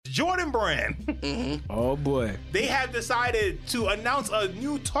Jordan Brand. Oh boy. They have decided to announce a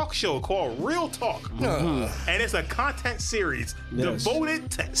new talk show called Real Talk. And it's a content series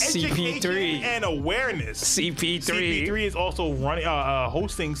devoted to education CP3 and awareness. CP3 is also running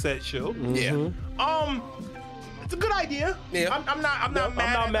hosting said show. Yeah. It's a good idea. Yeah. I'm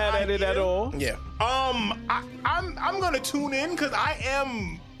not mad at it at all. Yeah. I'm gonna tune in because I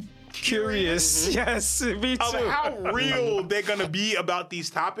am Curious. Yes, me too. of how real they're gonna be about these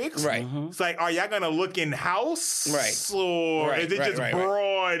topics. Right. It's like, are y'all gonna look in house? Right. Or Right, is it right, just right,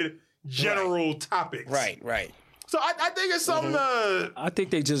 broad general topics? Right. So I think it's something to I think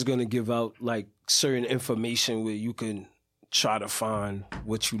they just gonna give out like certain information where you can try to find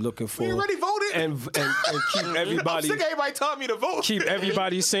what you're looking for. we already voted. and keep I'm everybody sick of everybody telling me to vote. keep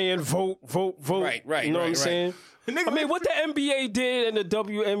everybody saying vote. Right, You know what I'm right. saying? Nigga, I mean, what the NBA did and the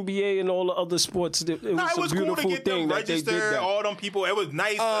WNBA and all the other sports, it was Nah, it a was cool to beautiful get them thing that they did registered. that. All them people, it was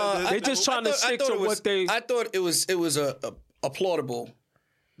nice. They just trying to stick to what they. I thought it was applaudable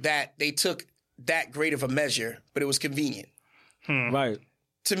that they took that great of a measure, but it was convenient. Right.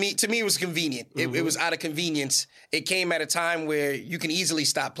 To me, it was convenient. It was out of convenience. It came at a time where you can easily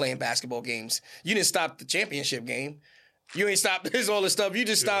stop playing basketball games. You didn't stop the championship game. You ain't stopped this all this stuff. You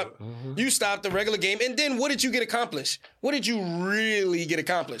just stopped. You stopped the regular game, and then what did you get accomplished? What did you really get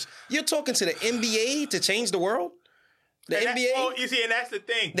accomplished? You're talking to the NBA to change the world. The NBA. Well, you see, and that's the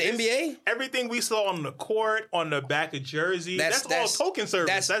thing. The NBA? Everything we saw on the court, on the back of jersey, that's all token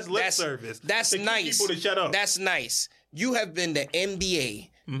service. That's lip service. That's to keep nice. people to shut up. That's nice. You have been the NBA.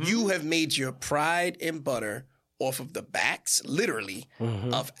 You have made your pride and butter off of the backs, literally,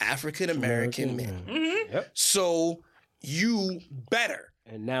 of African American men. Yep. So you better.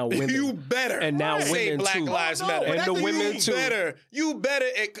 And now women. You better. And now say women Black too. Lives Oh, no, Matter. but And the women too. You better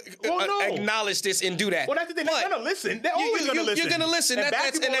acknowledge this and do that. Well, that's the thing. But They're gonna listen. They're always gonna listen. You're gonna listen. And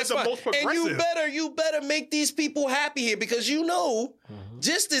That's basketball is the fine. most And progressive. you better make these people happy here because you know,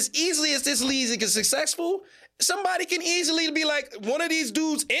 just as easily as this league is successful, somebody can easily be like one of these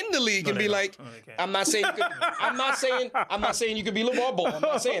dudes in the league and be like, I'm not saying you could be LeVar Ball. I'm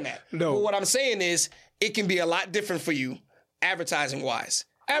not saying that. No. But what I'm saying is it can be a lot different for you advertising wise.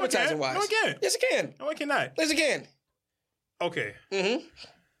 Advertising wise. No, it can't. Yes, it can. No, I cannot. Yes, it can. Okay.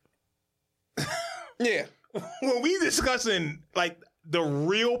 Yeah. When we discussing like the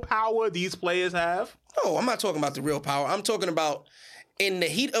real power these players have, Oh, I'm not talking about the real power. I'm talking about in the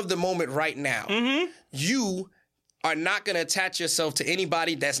heat of the moment right now, you are not going to attach yourself to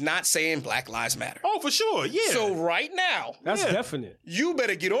anybody that's not saying Black Lives Matter. oh, for sure, yeah. So right now, That's definite. you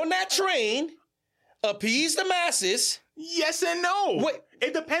better get on that train, appease the masses. yes and no. Wait.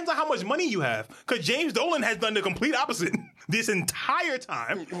 It depends on how much money you have. Because James Dolan has done the complete opposite this entire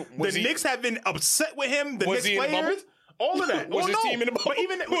time. Was The he- Knicks have been upset with him. The Was Knicks he in the players. bubble? All of that. Was Well, his no. team in the bubble? But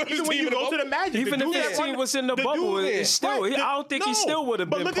even Was his when team you in the go to the bubble? Magic, Even the if dude his that team run- was in the bubble, dude- it's still. I don't think he still would have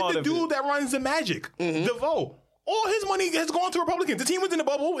been But part look at of the dude it. that runs the Magic, DeVoe. All his money has gone to Republicans. The team was in the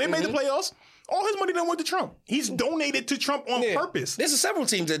bubble. They made the playoffs. All his money then went to Trump. He's donated to Trump on Yeah. purpose. There's several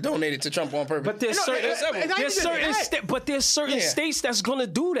teams that donated to Trump on purpose. But there's You know, certain, and I there's even certain, said that. there's certain Yeah. states that's gonna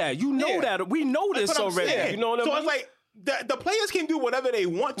do that. You know Yeah. that. We know this That's what I'm already. saying. You know what I So mean? it's like the players can do whatever they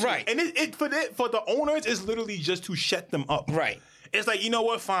want to, Right. And for the owners, it's literally just to shut them up. Right. It's like, you know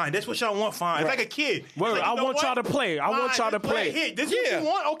what? Fine. That's what y'all want. Fine. Right. It's like a kid. It's Word, like, I you know want what? y'all to play. I want y'all to just play. Here, this is Yeah. what you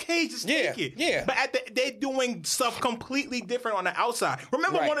want? Okay, just Yeah. take it. Yeah. But they're doing stuff completely different on the outside.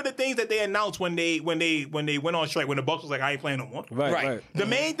 Remember Right. one of the things that they announced when they went on strike, when the Bucks was like, I ain't playing no more. right, Right. right. The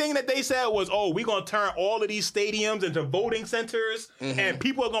main thing that they said was, oh, we're going to turn all of these stadiums into voting centers, and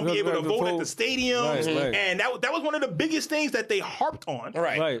people are going to be able to vote at the stadiums. Right, right. And that was one of the biggest things that they harped on.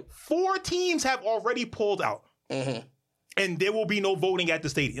 Right. Right. 4 teams have already pulled out. And there will be no voting at the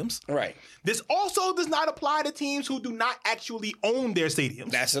stadiums. Right. This also does not apply to teams who do not actually own their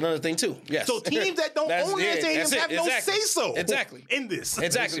stadiums. That's another thing too. Yes. So teams that don't own their stadiums have no say-so Exactly. in this.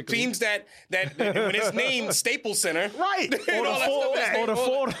 Exactly. Teams that when it's named Staples Center, Right. and all that stuff, Or the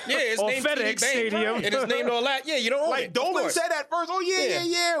Ford, yeah, it's or named FedEx TD Bank, Stadium. and it's named all that. Yeah, you don't own it. Like of Dolan course. said at first, oh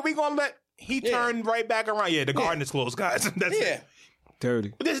yeah, we're going to let... He Yeah. turned right back around. Yeah, the garden is closed, guys. That's Yeah. it.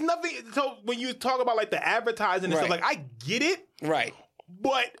 Dirty. But there's nothing... So when you talk about like the advertising and stuff, Right. like I get it, Right.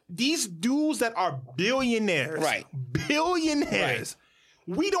 but these dudes that are billionaires, Right. billionaires,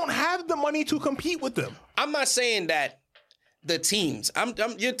 we don't have the money to compete with them. I'm not saying that the teams.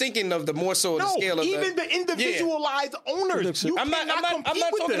 You're thinking of the more so the No, scale of even the individualized owners. You I'm not cannot compete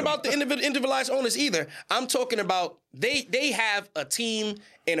with talking them. about the individualized owners either. I'm talking about they have a team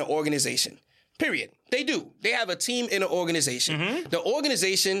in an organization. Period. They do. They have a team in an organization. Mm-hmm. The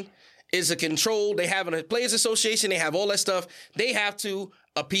organization is a control. They have a players association. They have all that stuff. They have to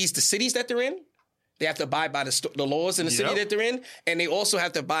appease the cities that they're in. They have to abide by the laws in the city that they're in, and they also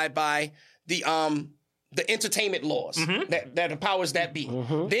have to abide by the entertainment laws that the powers that be.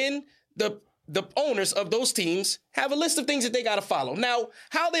 Then the owners of those teams have a list of things that they got to follow. Now,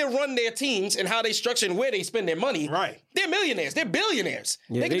 how they run their teams and how they structure and where they spend their money, they're millionaires, they're billionaires.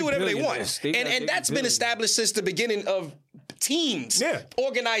 They can do whatever they want. And that's been established since the beginning of teams,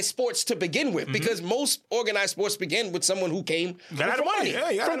 organized sports to begin with, because most organized sports begin with someone who came from money.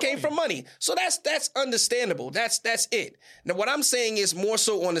 From money. So that's understandable. That's it. Now, what I'm saying is more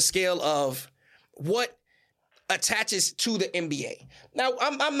so on the scale of what attaches to the NBA. Now,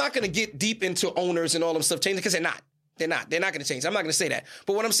 I'm not going to get deep into owners and all them stuff changing, because they're not. They're not going to change. I'm not going to say that.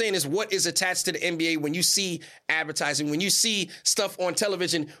 But what I'm saying is what is attached to the NBA when you see advertising, when you see stuff on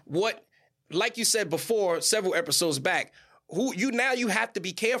television, what, like you said before, several episodes back, you have to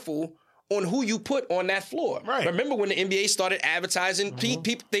be careful on who you put on that floor. Right. Remember when the NBA started advertising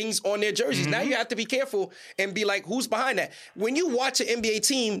things on their jerseys? Now you have to be careful and be like, who's behind that? When you watch an NBA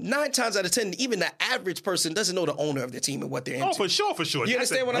team, 9 times out of 10, even the average person doesn't know the owner of their team and what they're into. Oh, for sure. You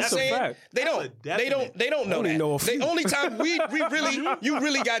understand what I'm saying? They don't know that. The only time you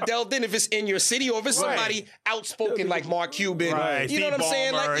really got delved in if it's in your city or if it's somebody outspoken like Mark Cuban. Right. You know what I'm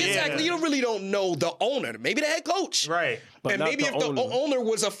saying? Like, exactly. You really don't know the owner. Maybe the head coach. Right. But and maybe if the owner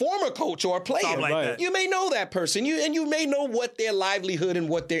was a former coach or a player, like you may know that person. You may know what their livelihood and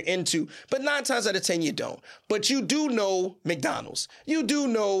what they're into. But 9 times out of 10, you don't. But you do know McDonald's. You do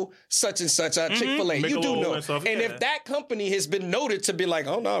know such and such, Chick-fil-A. You do know. And if that company has been noted to be like,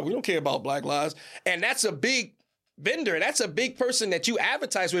 oh, no, we don't care about Black lives, and that's a big vendor, that's a big person that you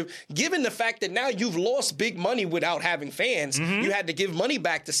advertise with, given the fact that now you've lost big money without having fans. You had to give money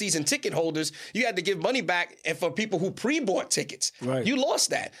back to season ticket holders. You had to give money back for people who pre-bought tickets. Right. You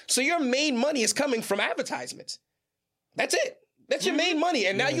lost that. So your main money is coming from advertisements. That's it. That's your main money.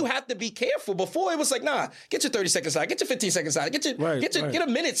 And now you have to be careful. Before it was like, nah, get your 30-second slide, get your 15-second slide, get a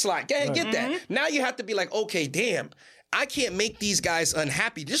minute slide. Go ahead, get that. Now you have to be like, okay, damn, I can't make these guys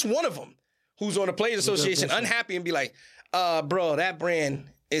unhappy. Just one of them who's on the Players Association unhappy and be like, bro, that brand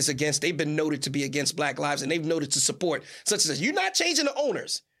is against, they've been noted to be against Black lives and they've noted to support such and such. You're not changing the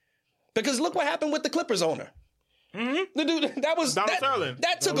owners. Because look what happened with the Clippers owner. The dude, that was Donald Sterling.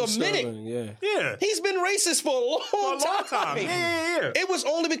 That took a minute. Yeah. He's been racist for a long time. Yeah. It was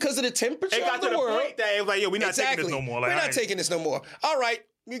only because of the temperature it got of the to the world. point that it was like, we're not taking this no more. Like, we're not taking this no more. All right,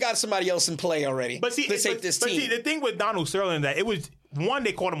 we got somebody else in play already. But see, let's take this team. See, the thing with Donald Sterling that it was, one,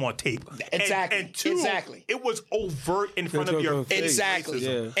 they caught him on tape. Exactly. And two, it was overt in front of your face. Exactly.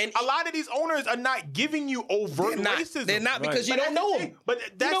 Yeah. And a lot of these owners are not giving you overt racism. They're not because you don't know them. But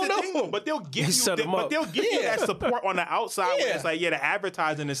that's the thing. But they'll give you that support on the outside where it's like, the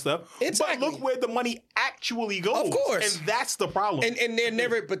advertising and stuff. Exactly. But look where the money actually goes. Of course. And that's the problem. And they're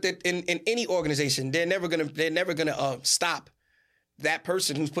never, in any organization, they're never gonna stop that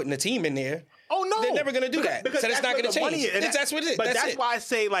person who's putting the team in there. Oh no, they're never going to do that because it's not going to change. That's what it is. But that's why I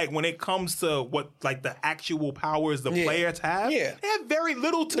say, like, when it comes to what, like, the actual powers the players have, they have very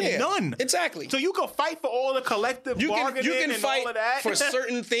little to none. Exactly. So you can fight for all the collective bargaining and all of that for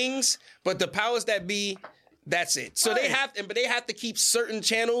certain things, but the powers that be, that's it. So they have to keep certain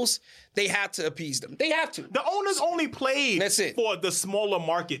channels. They have to appease them. They have to. The owners only played for the smaller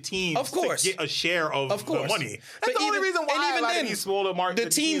market teams, of course, to get a share of the money. That's the only reason why a lot of these smaller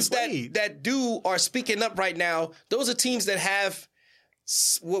market teams that are speaking up right now. Those are teams that have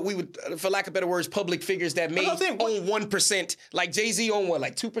what we would, for lack of better words, public figures that may own 1%. Like Jay-Z own what,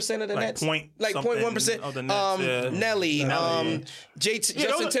 like 2% of the Nets? Like 0.1% of the Nets. Nelly,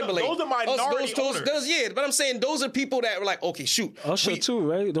 Justin Timberlake. Those are minority owners. But I'm saying those are people that were like, okay, shoot. Usher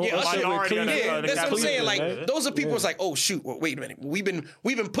too, right? Usher. That's what I'm saying. Like those are people. It's like, oh shoot, wait a minute. We've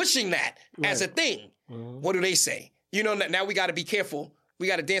been pushing that as a thing. What do they say? You know, now we got to be careful. We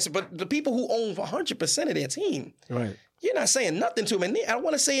got to dance. But the people who own 100% of their team, right? You're not saying nothing to them. And I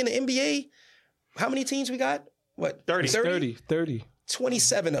want to say in the NBA, how many teams we got? What? 30.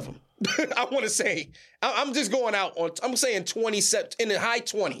 27 of them. I want to say. I'm just going out on, I'm saying 27, in the high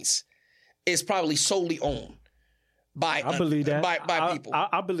 20s is probably solely owned by I believe that. By people.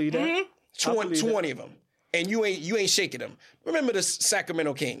 I believe that. 20 of them. And you ain't shaking them. Remember the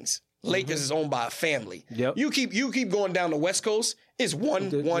Sacramento Kings. Lakers is owned by a family. Yep. You keep going down the West Coast. It's one.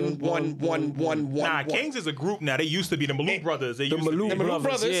 Nah, Kings is a group now. They used to be the Malou brothers. The Malou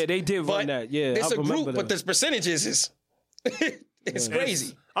brothers. Yeah, they did run that. Yeah, it's a group, but the percentages is it's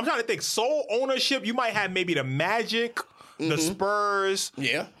crazy. I'm trying to think. Sole ownership, you might have maybe the Magic, the Spurs.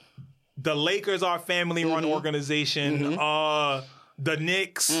 Yeah. The Lakers are a family-run organization. The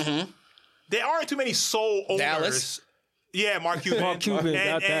Knicks. There aren't too many sole owners. Yeah, Mark Cuban. Mark Cuban,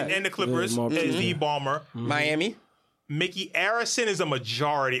 got that. And the Clippers. Yeah, Mark and Cuban. Steve Ballmer. Miami. Mickey Arison is a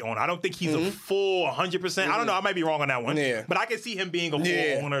majority owner. I don't think he's a full 100%. I don't know. I might be wrong on that one. Yeah. But I can see him being a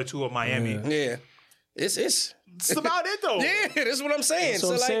full owner too of Miami. Yeah. It's That's about it though. yeah, that's what I'm saying. That's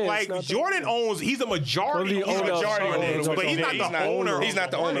what I'm saying. Like Jordan owns, he's a majority Only owner of owner, Jordan. but he's not the owner. He's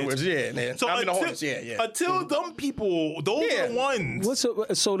not the owner. Yeah. So I mean the until, Hornets. Yeah. until them people, those are the ones.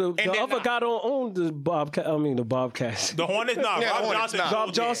 So the then- other guy don't own the Bobcat. I mean the Bobcats. The Hornets, nah. Yeah, Rob Hornets, Johnson. nah.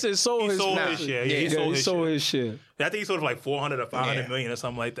 Bob Johnson sold his share. Yeah, he sold his share. shit. I think he sold it for like 400 or 500 million or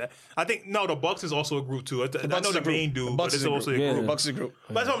something like that. I think no, the Bucks is also a group too. I know the main dude, but it's also a Yeah. group. Bucks is a group.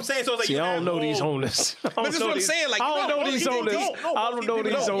 That's what I'm saying. So it's like See, you I don't know have these all- owners. But that's what I'm saying. Like, I don't know these owners. I don't know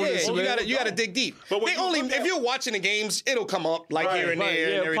these owners. Yeah, man. you gotta dig deep. But when They you only look at- if you're watching the games, it'll come up like here and right, there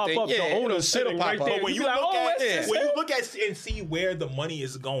yeah, and everything. pop up the owners sitting pop right up. there. But when You you be like, look oh, at it's- when you look at and see where the money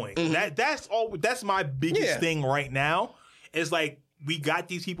is going, that's my biggest Yeah. thing right now. Is like we got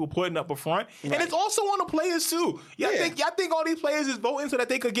these people putting up a front, and it's also on the players too. Y'all think all these players is voting so that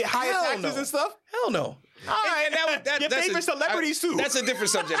they could get higher Hell taxes no. and stuff? Hell no. All right, Your your favorite celebrities too. That's a different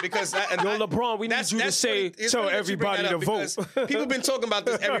subject because Yo, LeBron, we need you to say, tell everybody to vote. People been talking about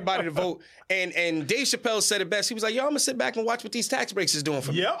this, everybody to vote, and Dave Chappelle said it best. He was like, "Yo, I'm gonna sit back and watch what these tax breaks is doing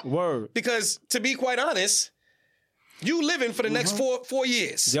for me." Yep. Word. Because to be quite honest, you living for the next 4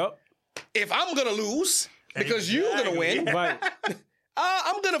 years. Yep. If I'm gonna lose because you're gonna win, Right.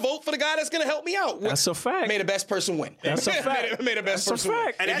 I'm gonna vote for the guy that's gonna help me out. That's a fact. May the best person win. That's a fact. May the best That's a person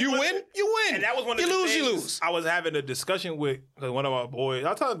fact. win. And If that's you what- win, you win. And that was one of you the lose, things you lose. I was having a discussion with one of our boys. I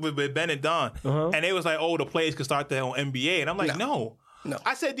was talking with Ben and Don, and they was like, "Oh, the players could start their own NBA," and I'm like, "No." No.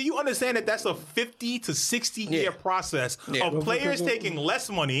 I said, do you understand that that's a 50 to 60 year process of players taking less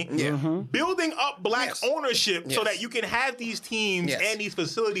money, building up black ownership so that you can have these teams and these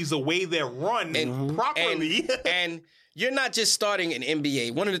facilities the way they're run properly? And you're not just starting an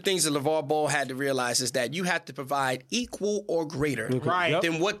NBA. One of the things that LeVar Ball had to realize is that you have to provide equal or greater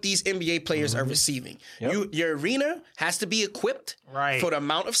than what these NBA players are receiving. Your arena has to be equipped for the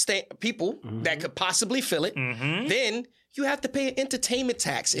amount of people that could possibly fill it. Then you have to pay an entertainment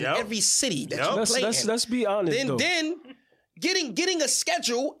tax in every city that you play in. Let's be honest, though. Then getting a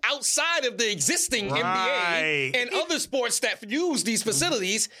schedule outside of the existing NBA and other sports that use these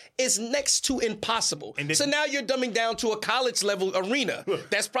facilities is next to impossible. And so now you're dumbing down to a college level arena.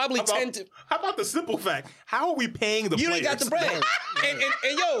 That's probably How about the simple fact? How are we paying the players? You ain't got the bread.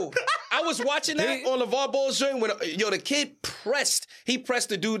 and yo, I was watching that on LeVar Ball's joint when the kid pressed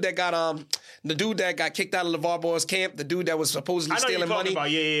the dude that got kicked out of LeVar Ball's camp, the dude that was supposedly stealing money. About,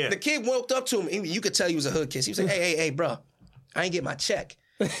 The kid walked up to him, and you could tell he was a hood kid. He was like, hey, bro, I ain't get my check.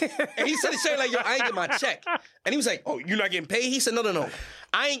 And he said it straight like, yo, I ain't get my check. And he was like, oh, you're not getting paid? He said, no.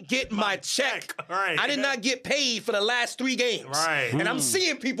 I ain't get my check. Right. I did not get paid for the last 3 games. Right. And I'm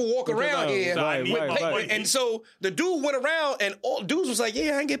seeing people walk around here. And so the dude went around and all dudes was like,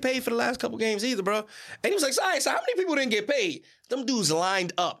 yeah, I ain't get paid for the last couple games either, bro. And he was like, sorry, so how many people didn't get paid? Them dudes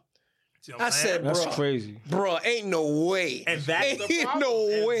lined up. I said, bro. That's crazy. Bro, ain't no way. And that's the ain't problem.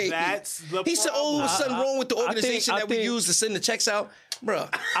 no way. And that's the He said, oh, there's something wrong with the organization I that we think- use to send the checks out. Bro.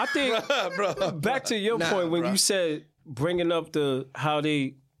 I think bro. back to your point when you said bringing up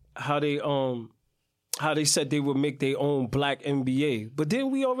how they said they would make their own black NBA. But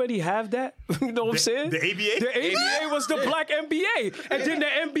didn't we already have that? You know what I'm saying? The ABA? The ABA was the black NBA. And then the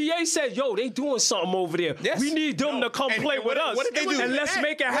NBA said, yo, they doing something over there. Yes. We need them to come play with us. What did they do? And let's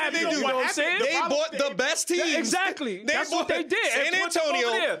make it happen. You know what I'm saying? They bought the best teams. Exactly. That's what they did. San And put them over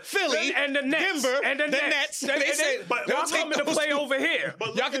Antonio, there. Philly, and the Nets. Denver, and the Nets. They said, y'all coming to play over here.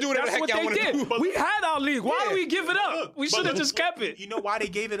 Y'all can do whatever the That's heck what y'all they want to did. do. We had our league. Why do we give it up? We should have just kept it. You know why they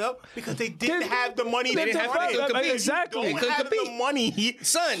gave it up? Because they didn't have the money. They They didn't have to compete. Exactly. They don't have the money.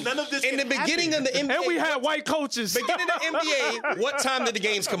 Son, None of this in the can beginning happen. of the NBA. And we had white coaches. Beginning of the NBA, what time did the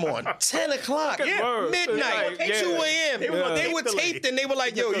games come on? 10 o'clock. Word. Midnight. Yeah. 2 a.m. They were taped and they were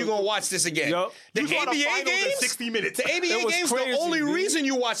like, yo, you going to watch this again. Yup. The You saw the ABA finals in games, 60 minutes. The ABA It was games, crazy, the only dude. reason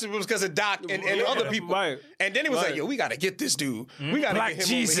you watched it was because of Doc and other people. Right. And then it was like, Right. yo, we got to get this dude. We got to Black get him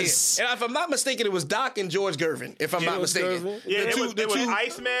Jesus. over here. And if I'm not mistaken, it was Doc and George Gervin, if I'm not George mistaken. Gervin? Yeah, The it was two-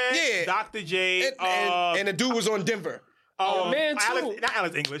 Iceman, Yeah. Dr. J, and the dude was on Denver. man too. Not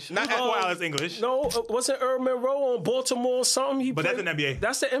Alex English. Not Alex English. No, wasn't Earl Monroe on Baltimore or something? But that's an NBA.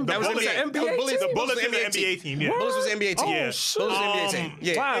 That's the NBA. That was the NBA. NBA. The Bullets was in the NBA NBA team. Yeah. Bullets was the NBA team. Yeah. shit. Bullets was the NBA team.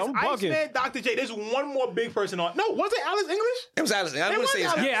 Yeah. Wow, I'm bugging. Iceman, Dr. J. There's one more big person on. No, was it Alex English? It was Alex. I want to say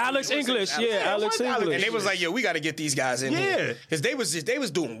it's Yeah, Alex English. Yeah, Alex English. And they was like, yo, we got to get these guys in here. Because they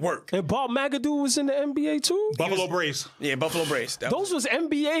was doing work. And Bob McAdoo was in the NBA too? Buffalo Braves. Yeah, Buffalo Braves. Those was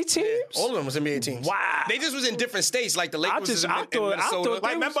NBA teams? All of them was NBA teams. Wow. They just was in different states, like the Lakers I in Minnesota. thought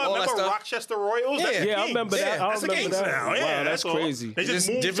they Remember Rochester Royals? That's Yeah, I remember that. I That's the remember Kings that. now. Wow, Yeah, that's all. crazy. They just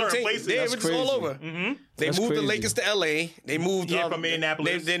moved different certain teams. places. Yeah, That's it was all crazy. over. They That's moved the crazy. Lakers to LA. They moved from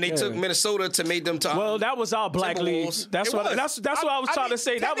Indianapolis. Then they took Minnesota to make them to Well, that was our black league. Timberwolves. That's It what was. that's what I was trying to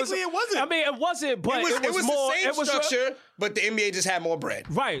say. That was technically it wasn't. I mean, it wasn't, but it was more. the same it was structure, but the NBA just had more bread.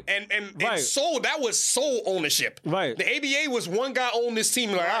 Right. And Right. sold, that was sole ownership. Right. The ABA was one guy owned this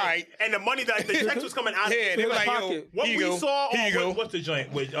team, like, all right. And the money that the checks was coming out. Yeah, they were like, yo, pocket. What here we you go. saw Here you go. what's the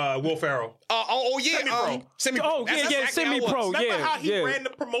joint with Will Ferrell? Semi-pro. Semi-pro. Oh, yeah, That's yeah, exactly how it was. semi-pro. Remember Yeah, how he yeah. ran the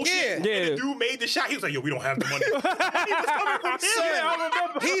promotion? Yeah. And Yeah. the dude made the shot. He was like, yo, we don't have the money. He was coming from him. Yeah, I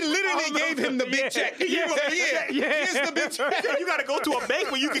remember. He literally gave him the big check. He gave him here's the big check. You got to go to a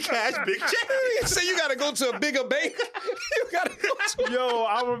bank where you can cash big checks. He said you got to go to a bigger bank. You got to go to Yo,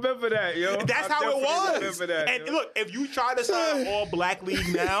 I remember that, yo. That's I how it definitely was. remember that, And yo. look, if you try to sign all black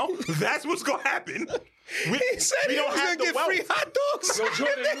league now, that's what's gonna happen. He said we he don't was have going the to get wealth. free hot dogs. Yo,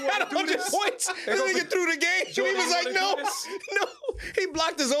 Jordan, They you wanna had do 100 this? points. This nigga threw the game. Jordan, he was you like, wanna no, do this? no. He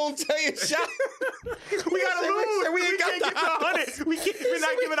blocked his own shot. We gotta lose. We ain't got can't the get hot dogs. 100. We're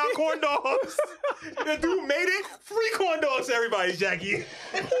not giving out corn dogs. The dude made it. Free corn dogs to everybody, Jackie.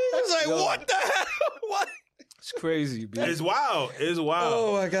 He was like, what the hell? What? It's crazy, man. It's wild. It's wild.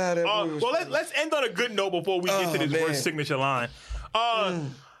 Oh, my God. Well, let's end on a good note before we get to this man. worst signature line.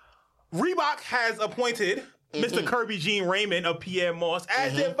 Reebok has appointed Mr. Kirby Jean Raymond of Pierre Moss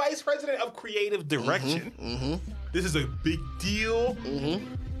as their vice president of creative direction. This is a big deal.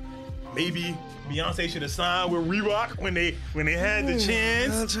 Maybe Beyonce should have signed with Reebok when they had the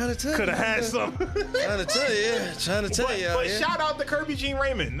chance. I'm trying to tell Could have had some. Trying to tell you. But shout out to Kirby Jean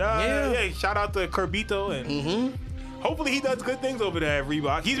Raymond. Yeah, shout out to Kirbito and hopefully he does good things over there at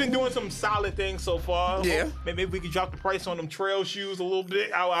Reebok. He's been doing some solid things so far. Yeah. Maybe we could drop the price on them trail shoes a little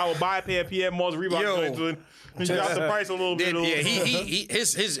bit. I would buy a pair of Pierre Moss Reebok joints and drop the price a little bit. Yeah,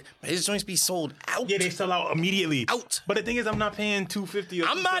 his joints be sold out. Yeah, they sell out immediately. Out. But the thing is, I'm not paying $250 or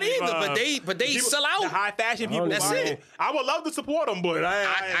I'm not either, but they people, sell out. The high fashion people. That's buy it. I would love to support them, but I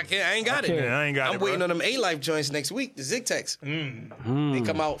ain't got it. I ain't got it. I'm waiting on them A-Life joints next week, the Zig-Tex. They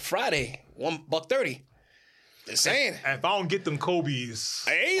come out Friday, $130. Just saying. And if I don't get them Kobe's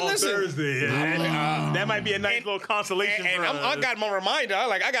on listen. Thursday, that might be a nice little consolation. And for I got my reminder.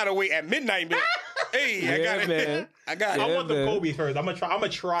 I gotta wait at midnight. But, hey, I got man. it. I got it. I want the man. Kobe first. I'm gonna try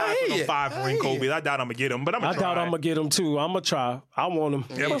for the 5-ring Kobe's. I doubt I'm gonna get them, but I'm gonna I try. doubt I'm gonna get them too. I'm gonna try. I want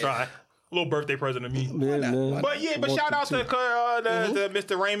them. Yeah, I'm gonna try. Little birthday present to me. Yeah, man. But yeah, but I want shout out them to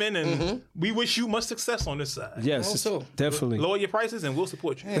Mr. Raymond, and we wish you much success on this side. Yes, Also, definitely. Lower your prices and we'll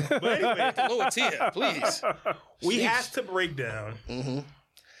support you. But anyway, lower tier, please. we have to break down.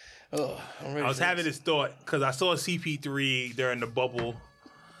 Oh, I was having this thought because I saw CP3 during the bubble,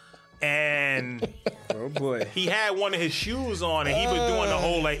 and Oh boy. he had one of his shoes on, and he was doing the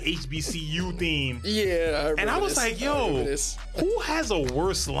whole like HBCU theme. Yeah, And I was like, yo, who has a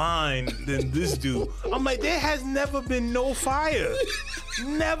worse line than this dude? I'm like, there has never been no fire.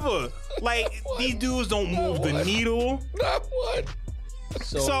 Never. Like, these dudes don't move the needle. Not one.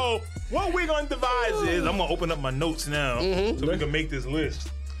 So, what we're going to devise is, I'm going to open up my notes now so we can make this list.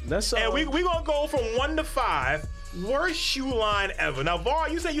 That's And we're going to go from 1 to 5. Worst shoe line ever. Now, Var,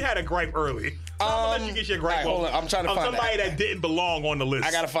 you said you had a gripe early. So I'm going to let you get your gripe hold on. I'm trying to find somebody that didn't belong on the list.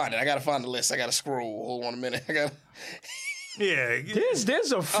 I gotta find it. I gotta find the list. I gotta scroll. Hold on a minute. Yeah.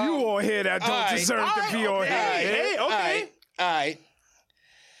 there's a few on here that don't alright. deserve to be on here. Hey, okay. All right.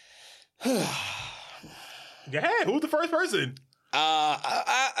 Go ahead. Who's the first person?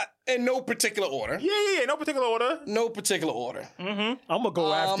 In no particular order. Yeah, no particular order. No particular order. I'm gonna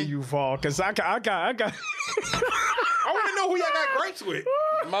go after you, Val, because I got. I want to know who y'all got gripes with.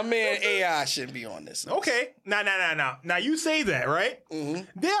 My man AI shouldn't be on this. Okay. Now you say that, right?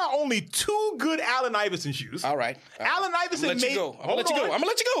 Mm-hmm. There are only 2 good Allen Iverson shoes. All right. Allen Iverson I'm gonna let made. you go. I'm gonna let you go. I'm gonna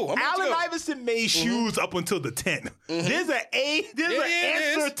let you go. Allen Iverson made shoes up until the 10. There's an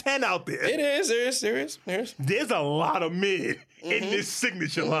answer 10 out there. It is. There is. There's a lot of mid in this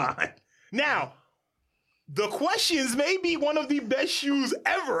signature line. Now, the questions may be one of the best shoes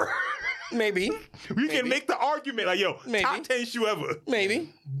ever. Maybe. We can make the argument like, yo, top 10 shoe ever. Maybe.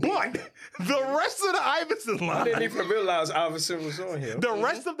 But the rest of the Iverson line. I didn't even realize Iverson was on here. The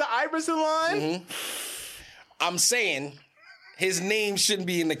rest of the Iverson line. I'm saying his name shouldn't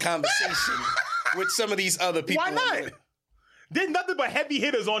be in the conversation with some of these other people. Why not? There's nothing but heavy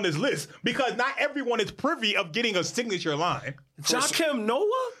hitters on this list because not everyone is privy of getting a signature line. Joakim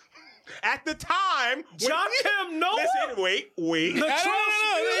Noah? At the time, Joakim Noah? Listen, wait. Yeah.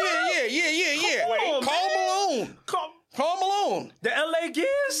 On, Karl Malone. The LA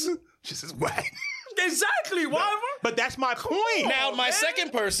Gears? This is whack. Exactly. Why? But that's my point. Now, my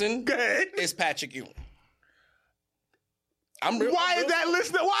second person is Patrick Ewing. Why is that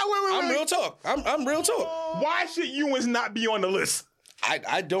listed? Why? I'm real talk. I'm real talk. Why should Ewing not be on the list?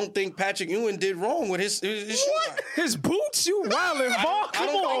 I don't think Patrick Ewing did wrong with his what? His boots? You wildin', Vaughn. Come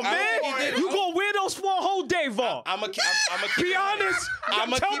on, man. You gonna wear those for a whole day, Vaughn. I'm a be honest. Tell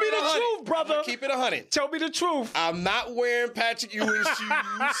me the truth, brother. Keep it 100. Tell me the truth. I'm not wearing Patrick Ewing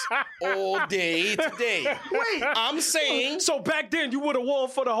shoes all day today. Wait. I'm saying. So back then you would have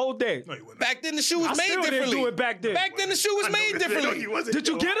worn for the whole day. No, you wouldn't. Back then the shoe was made differently. Didn't do it back then. Back then the shoe was made differently. Did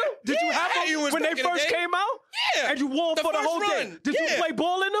you get them? Did you have them when they first came out? Yeah. And you wore them for the whole day. Did you play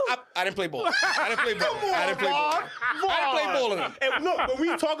ball in them? I didn't play ball. I didn't play ball in them. And look, when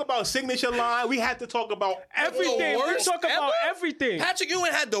we talk about signature line, we have to talk about everything. We talk about ever? everything. Patrick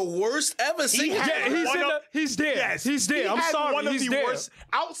Ewing had the worst ever signature. He's there. Yes, he's there. I'm sorry. One of he's the there. worst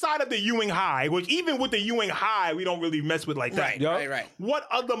outside of the Ewing High, which even with the Ewing High, we don't really mess with like that. Right. What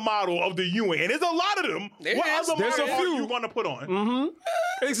other model of the Ewing? And there's a lot of them. There's a model are you going to put on? Mm-hmm.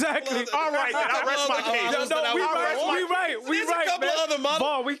 Exactly. All right, then I rest my case. We right, man.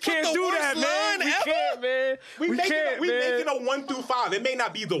 Vaughn, we can't do that, man. We can't, man. We making a 1 through 5. It may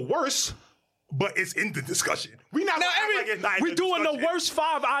not be the worst, but it's in the discussion. We doing the worst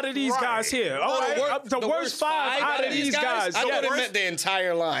 5 out of these guys here. The worst 5 out of these guys. I thought it meant the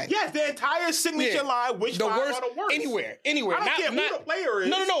entire line. Yes, the entire signature line. Which the 5 are the worst? Anywhere. I don't care who the player is.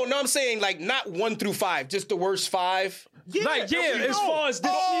 No. I'm saying like not 1 through 5, just the worst 5. Yeah, as far as the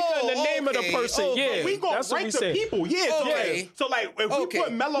sneaker and the name of the person, we gonna rank the people, So like, if we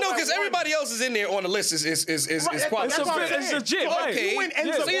put Melo, no, because everybody else is in there on the list is qualified. It's legit, right?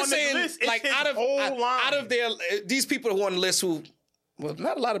 So you're saying like out of their these people who on the list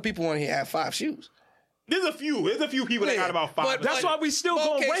not a lot of people on here have 5 shoes. There's a few people that got about 5. But that's why we still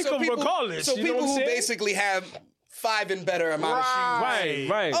gonna rank them regardless. So people who basically have 5 and better amount of shoes.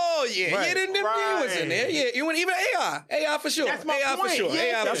 Right. Oh, yeah. Right. Yeah, them was in there. Yeah, even AI. AI for sure. That's my AI point. for sure. Yeah,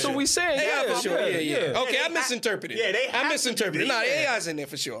 AI that's what we saying. AI for sure. Yeah. Okay, I they misinterpreted. I misinterpreted. No, AI's in there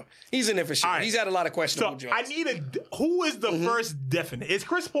for sure. He's in there for sure. Right. He's had a lot of questionable jokes. I need who is the first definite? Is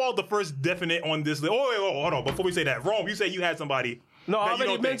Chris Paul the first definite on this list? Oh, hold on. Before we say that, Rome, you said you had somebody. No, I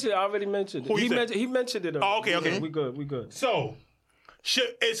already mentioned it. He mentioned it. Oh, okay. We good. So,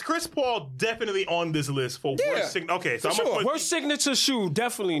 is Chris Paul definitely on this list for worst signature? Okay, so I'm gonna put worst signature shoe,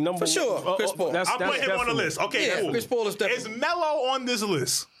 definitely number 1. For sure, Chris Paul. I'll put him on the list. Okay, cool. Chris Paul is definitely. Is Melo on this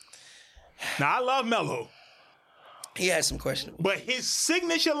list? Now, I love Melo. He has some questions. But his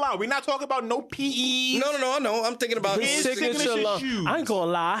signature line, we're not talking about no PEs. No. I'm thinking about his signature shoes. I ain't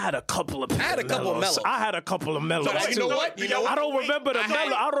gonna lie, I had a couple of Melos. I had a couple of Melos. So, you know what? I don't remember the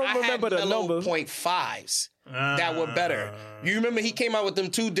Melo. I don't remember the number. 0.5s that were better. You remember he came out with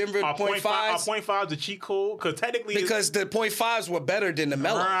them 2 Denver 0.5s? 0.5s the cheat code? Because the 0.5s were better than the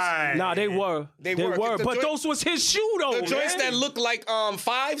Melos. Right. Nah, they were. They were. But those was his shoe, though. The joints that look like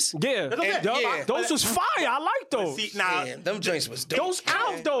 5s? Yeah. Those was fire. I like those. See, now, them joints was dope. Those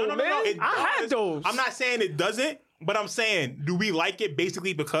out, though, man. I had those. I'm not saying it doesn't, but I'm saying, do we like it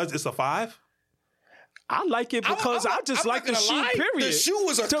basically because it's a 5? I like it because I just like the shoe, period. The shoe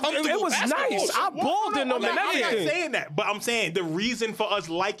was a comfortable It was nice. I balled in them and everything. I'm not saying that, but I'm saying the reason for us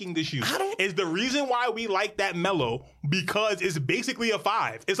liking the shoe is the reason why we like that Melo because it's basically a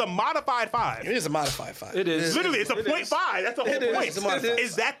 5. It's a modified 5. It is a modified 5. It is. Literally, it's a 0.5. That's the whole point.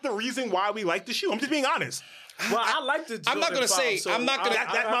 Is that the reason why we like the shoe? I'm just being honest. Well, I like the Jordan I'm not going to say. So I'm not going to.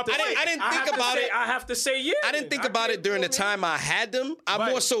 That's my point. I didn't think about it. I have to say, yeah. I didn't think about it during the time I had them. I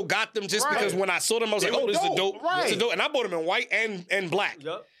more so got them just because when I saw them, I was like, oh, this is dope. This is dope. And I bought them in white and black.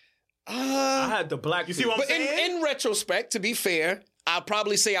 Yep. I had the black. You see what I'm saying? But in retrospect, to be fair, I'll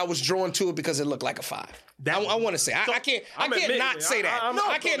probably say I was drawn to it because it looked like a 5. I want to say. I can't not say that.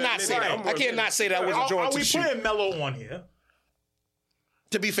 I can't not say that. I can't not say that I wasn't drawn to the shoe. Are we putting Melo on here?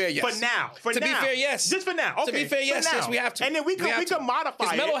 To be fair, yes. For now. To be fair, yes. Just for now. Okay. To be fair, yes. Yes, we have to. And then we can modify it.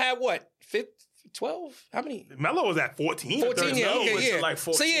 Because Melo had what? 12? How many? Melo was at 14. 14, yeah, Melo okay, went to yeah. like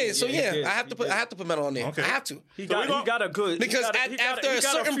 14. So yeah, did. I have to put Melo on there. Okay. I have to. He got a good Because after a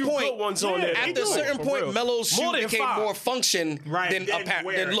certain point, ones on there. after a certain point, Melo's shoe became more function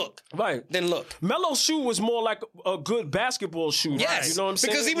than look. Right. Than look. Melo's shoe was more like a good basketball shoe. Yes, right? You know what I'm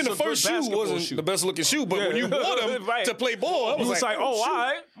saying? because even the first shoe wasn't the best looking shoe, but when you wore them to play ball, I was like, oh, all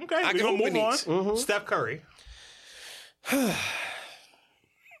right. Okay, we're going to move on. Mm-hmm. Steph Curry.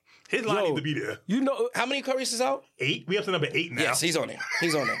 His line needs to be there. You know how many Currys is out? 8. We up to number 8 now. Yes, he's on there.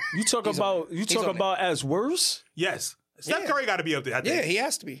 He's on there. You talk about as worse? Yes. Steph Curry got to be up there. I think. Yeah, he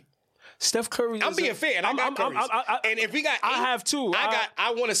has to be. Steph Curry. I'm being fair, and I got Curry's. And if we got 8, I have 2.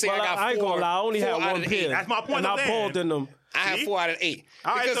 I want to say I got 4. I ain't gonna lie. I only had 1 pair. That's my point. And I pulled in them. I have 4 out of 8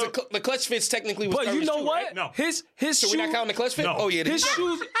 right, because so, the clutch fits technically was. But you know too, what? Right? No. His So shoe. we're not counting the clutch fit. No. Oh yeah, His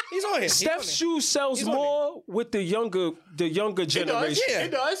shoes. He's on here. Steph's shoe sells more with the younger generation.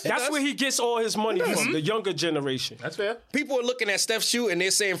 It does. That's where he gets all his money from. The younger generation. That's fair. People are looking at Steph's shoe and they're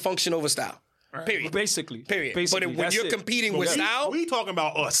saying function over style. Period. Basically. But when you're competing with style, we talking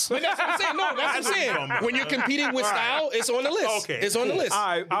about us. But that's what I'm saying. No, that's what I'm saying. When you're competing with style, it's on the list. Okay. It's on the list.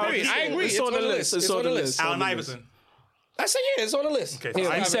 I agree. It's on the list. It's on the list. Allen Iverson. I said yeah, it's on the list. Okay.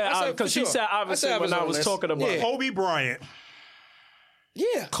 Yeah, he said because he said Iverson when I was talking about Kobe Bryant.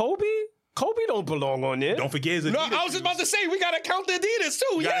 Yeah. Kobe don't belong on there. Don't forget his Adidas. No, I was just about to say we gotta count the Adidas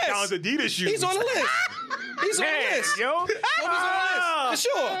too. We yes. gotta count his Adidas shoes. He's on the list. He's on the list. Yo. Kobe's on the list. For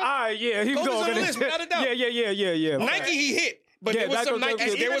sure. All right, yeah, he's Kobe's going on the list, without a doubt. Yeah. Nike he hit. But there was some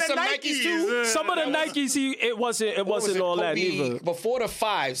Nikes. There was some Nikes too. Some of the Nikes, it wasn't all that either. Before the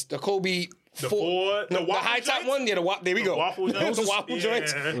 5s, the Kobe. The high top one, there we go. Those the waffle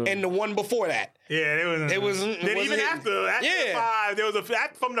joints, and the one before that. Yeah, it was. Then even after the 5, there was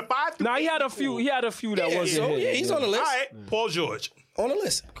from the 5 to Nah, he had a few. He had a few that wasn't. So yeah, he's on the list. All right, Paul George. On the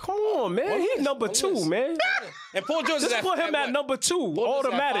list. Come on, man. He's number 2, man. And Paul George Just put him at number 2,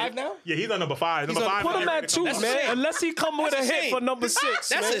 automatic. Now? Yeah, he's on number 5. Number 5. Put him at 2, man. Unless he come with a hit for number 6.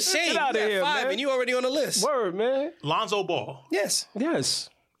 That's man. a shame. Get out of here, 5, man. and you already on the list. Word, man. Lonzo Ball. Yes.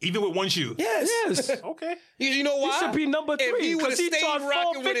 Even with 1 shoe. Yes. Okay. You know why? He should be number 3 If he would have because he stayed charged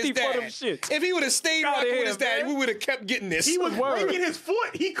rocking with his $450 for them dad. shits. If he would have stayed Outta rocking here, with his dad, man. we would have kept getting this. He was breaking his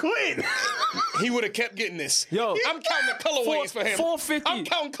foot. He couldn't. He would have kept getting this. Yo, I'm counting the colorways for him. $450. I'm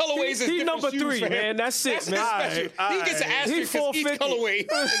counting colorways as He different number shoes 3, for him. man. That's it, man. Special. He gets an asterisk because each $450. colorway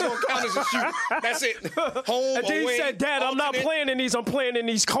is going to count as a shoe. That's it. Home, And then away, he said, Dad, I'm not alternate. playing in these. I'm playing in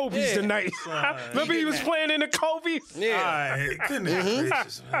these Kobe's tonight. Remember he was playing in the Kobe's? Yeah. All right. Goodness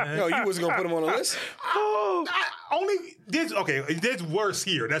gracious, man. Yo, you wasn't going to put him on the list? There's worse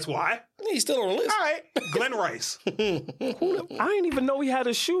here. That's why. He's still on the list. All right. Glenn Rice. I didn't even know he had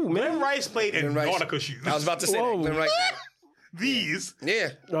a shoe, man. Glenn Rice played in Nautica shoes. I was about to say that. Glenn Rice. These. Yeah.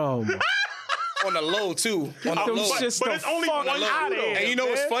 Oh, On the low, too. On the Them low. shits but the it's only fuck one outta shoe, here, And you know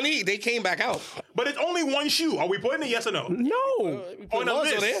what's man. funny? They came back out. But it's only 1 shoe. Are we putting it yes or no? No. On the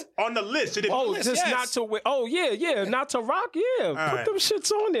Lonzo list. there? On the list. Should it be Oh, on the list? just yes. not to wear. Oh, yeah, not to rock. Yeah, put right. them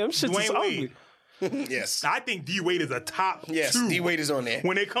shits on there. Them shits is Dwayne ugly. Wade. Yes. I think D Wade is a top Yes, 2. D-Wade is on there.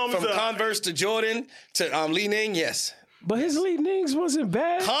 When it comes From to Converse to Jordan to Li Ning, yes. But his leanings wasn't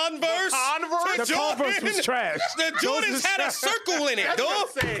bad. Converse. Converse? The Converse was trash. The Jordans had a circle in it, That's dog.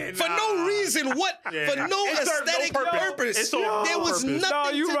 what I'm saying, For no reason. For no It served no aesthetic purpose. purpose. It served no There was purpose.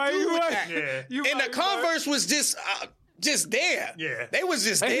 nothing you to right, do you with right. that. Yeah. You And right, the you right. Converse was just there. Yeah. They was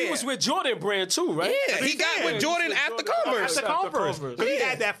just And there. he was with Jordan Brand too, right? Yeah, he got with Jordan after Converse. After Converse. Converse. Because he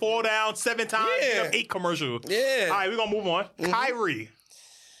had that fall down 7 times, Yeah. 8 commercial. Yeah. All right, we're going to move on. Kyrie.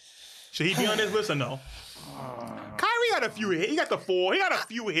 Should he be on this list or no? Kyrie got a few hits. He got the 4. He got a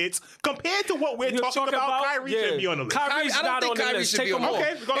few hits. Compared to what we're You're talking about, Kyrie should be on the list. Kyrie's I don't not think on the Kyrie list. should Take be him on off.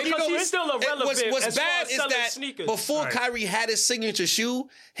 Okay, we're gonna Because keep he's still irrelevant. What's as far bad as is selling that sneakers. before Right. Kyrie had his signature shoe,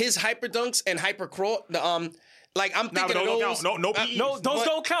 his hyper dunks and hyper crawl, like I'm thinking of those. No, PEs. No, those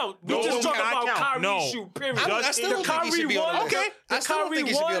don't count. We Those just don't talking about count. Kyrie's No. shoe, period. I still don't think he should be on the list. Okay. I still don't think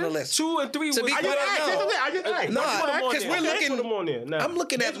he should be on the list. 2 and 3 To was be I quite just honest, asked. I just asked. No, Put him on because there. we're Okay. looking. Put him on there. Now. I'm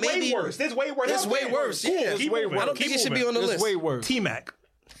looking at There's maybe. way worse. There's way worse. There's way worse. Yeah, There's way worse. I don't think he should be on the It's list. way worse. T-Mac.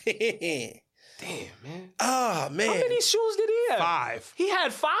 Oh man. How many shoes did he have? 5. He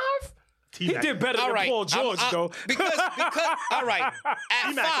had 5? He T-Mac. did better All than right. Paul George, though. Because all right. At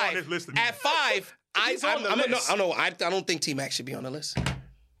T-Mac on this 5, list to me. at 5, He's on the list. I don't think T-Mac should be on the list.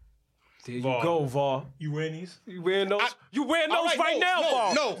 There you Var. go, Var. You wearing these? You wearing those? You wearing All those right now,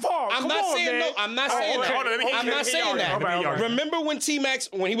 Var? No, Var, I'm come not on, saying man. no. I'm not saying hold on, let me that. hear I'm you. not saying that. All right. Remember when T-Max,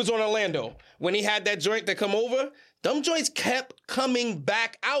 when he was on Orlando, when he had that joint that come over, them joints kept coming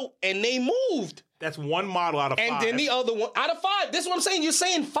back out and they moved. That's one model out of 5. And then the other one, out of 5, this is what I'm saying. You're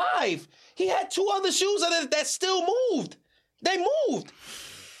saying 5. He had 2 other shoes that still moved. They moved.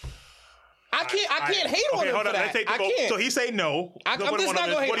 I can't hate on him for that. Let's take the I vote. can't. So he say no. I'm just not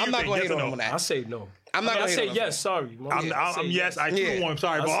going to hate. I'm not going to hate on him on that. I say no. I'm not going to say hate yes. Sorry. I'm yes. I do want him.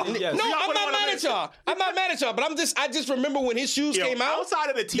 Sorry, ball. Yes. No, I'm not mad at y'all. I'm not mad at y'all. But I just remember when his shoes came out. Outside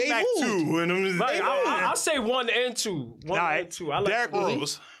of the T-Mac 2. And I'll say 1 and 2. 1 and 2. I like Derrick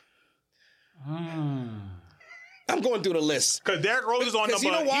Rose. I'm going through the list. Because Derrick Rose is on number.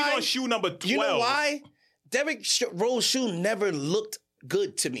 You know why? He's on shoe number 12. You know why? Derrick Rose shoe never looked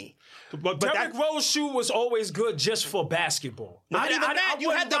good to me. But Derrick Rose shoe was always good just for basketball. Not even that. You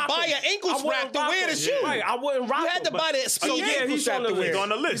had to buy an ankle strap to wear the shoe. Right, I wouldn't rock. You had to buy that ankle strap to wear. He's on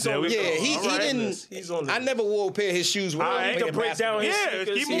the list. Yeah, he didn't. He's on the list. I never wore a pair of his shoes. To break down his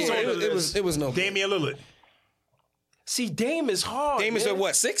sneakers. He's on the list. It was no. Damian Lillard. See, Dame is hard. Dame is at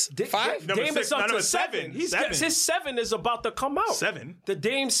what, 6? 5? Dame is up to 7. His 7 is about to come out. 7? The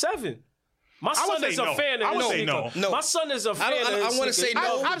Dame 7. My son is a fan of his sneaker. No. My son is a fan of his I want to say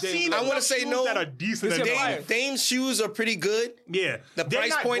no. I've seen I want to say no. that are decent. Dame's shoes are pretty good. Yeah. The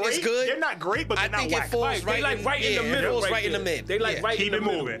price point is good. They're not great, but they're not whack. I think it falls right in the middle. It falls right in the mid. They like right in the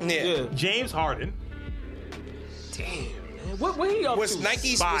middle. Keep it moving. Yeah. James Harden. Damn. What he up was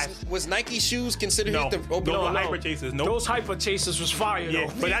to? Was Nike shoes considered No, the open? those were hyper chasers. Nope. Those hyper chasers was fire. Yeah,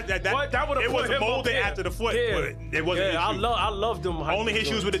 though. but that would have it was molded after the foot. Yeah, but it wasn't. Yeah, I love them. Only his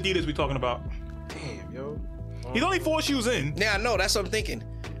shoes with Adidas we talking about. Damn, yo. He's only 4 shoes in. Yeah, I know. That's what I'm thinking.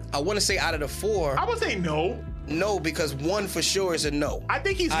 I want to say out of the 4. I would say no. No, because 1 for sure is a no. I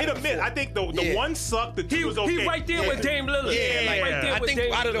think he's hit or miss. I think the 1 sucked. The 2 was okay. He right there with Dame Lillard. Yeah, like right there I with think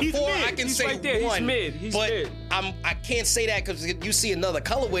Dame out of the Lillard. 4, I can say right there. 1. He's mid. I can't say that because you see another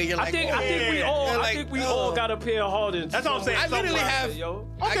colorway, you're like, I think we all got a pair of Hardens. That's what I'm saying. I literally have. Yo.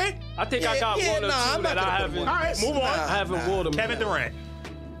 Okay. I think I got 1 or 2 that I haven't. All right, move on. I haven't wore them. Kevin Durant.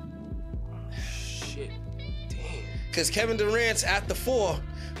 Shit. Damn. Because Kevin Durant's at the 4.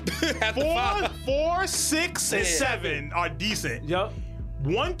 At the 5. 4, 6, and 7 are decent. Yup.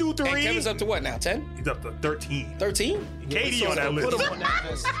 1 through 3. And Kevin's up to what now? 10? He's up to 13. 13? KD on that list. Put him on that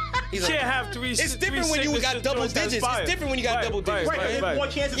list. You can't have 3. It's different when you got double digits. It's different when you got double digits. Right, you have more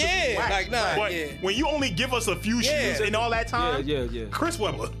chances to be whacked. Like, nah, but when you only give us a few shoes in all that time, yeah. Chris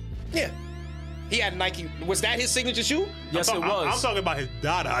Webber. Yeah. He had Nike. Was that his signature shoe? Yes, it was. I'm talking about his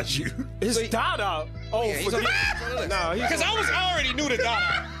Dada shoe. His Dada? Oh, yeah, because I already knew the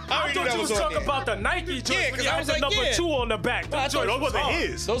Dada. I thought you was talking about the Nike joints. Yeah, because I was like, number 2 on the back. Those wasn't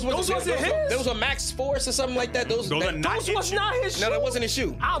his. Those wasn't his? Those were Max Force or something like that. Those was not his shoe. No, that wasn't his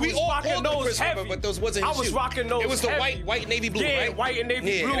shoe. We all rocking those heavy. But those wasn't his shoe. I was rocking those. It was the white navy blue, right? Yeah, white and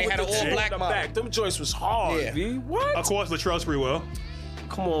navy blue. And they had an all black back. Them joints was hard. Yeah. What? Of course, Latrell Sprewell.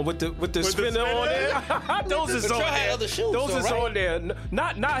 Come on, with the spinner on there. Those is on there. Those is on there.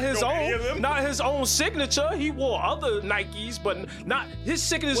 Not his own. Not his own signature. He wore other Nikes, but not his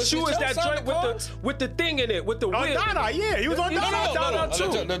signature shoe is that joint with the thing in it, with the whip. Dada, yeah, he was on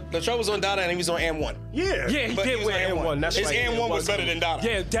Dada. The show was on Dada and he was on M1. Yeah, he did wear M1. That's his right. His M1 was better than Dada.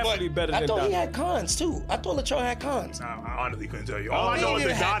 Yeah, definitely better than Dada. I thought he had cons too. I thought Latrell had cons. I honestly couldn't tell you. All I know is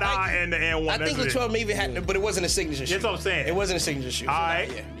the Dada and the M1. I think Latrell maybe had, but it wasn't a signature shoe. That's what I'm saying. It wasn't a signature shoe. All right.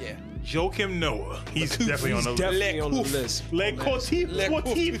 Yeah. Joakim Noah. He's definitely on the list. Definitely on the list. Le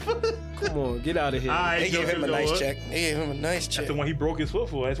Cotif. Come on, get out of here. They gave him a nice check. That's the one he broke his foot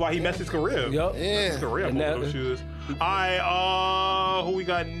for. That's why he messed his career. Yup. His career on those shoes. All right, who we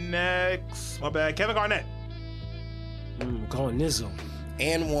got next? My bad. Kevin Garnett. Garnizzo.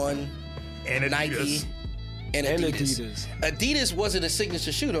 And one. And Adidas. Nike. And Adidas. Adidas wasn't a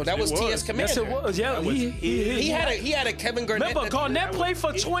signature shoe though. That was TS Commander. Yes, it was. Yeah, he had a Kevin Garnett. Remember, Garnett played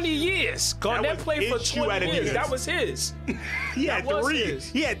for 20 years. Garnett played for 20 years. That was his. He had 3.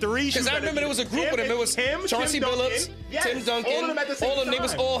 He had 3 shoes. Because I remember there was a group of them. It was him, Chauncey Billups, Tim Duncan. All of them at the same time. All of them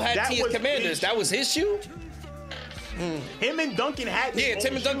niggas all had TS Commanders. That was his shoe. Him and Duncan had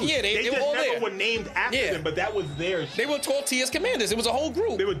Tim and Duncan, they were all there. They were named after them, but that was theirs. They were called TS Commanders. It was a whole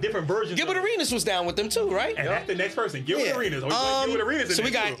group. They were different versions. Gilbert Arenas was down with them too, right? And that's the next person. Gilbert Arenas. Gilbert Arenas. So we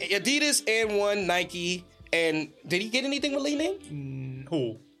got Adidas and one Nike. And did he get anything with Lee Ning?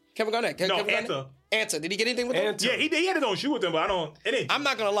 Who? Kevin Garnett. Anta. Did he get anything with them? Yeah, he had his own shoe with them, but I'm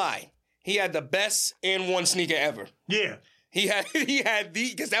not gonna lie. He had the best N1 sneaker ever. Yeah. He had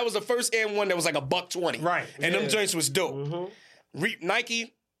because that was the first N1 that was like $120. Right. And them joints was dope. Mm-hmm.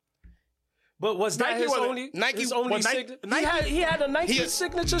 Nike. But was that Nike his only signature? He had a Nike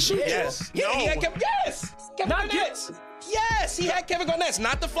signature shoe? Yes. Yeah, he had Kevin Garnett's. Yes, he had Kevin Garnett's.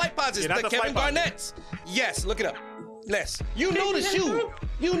 Not the Flight Posits, but Kevin Garnett's. Yes, look it up. You know the shoe.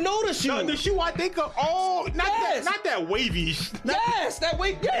 You know the shoe. No, the shoe I think of. Oh, not that wavy. That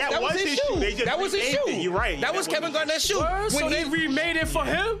was his shoe. That was his shoe. You're right. That was Kevin Garnett's shoe. So they remade it for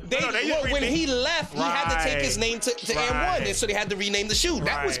him? When he left, he had to take his name to And1, and so they had to rename the shoe.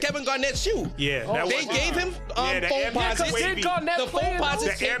 That was Kevin Garnett's shoe. Yeah. They gave him foam posits. The foam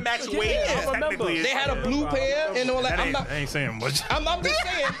posits. The Air Max wavy. They had a blue pair and all that. I ain't saying much. I'm just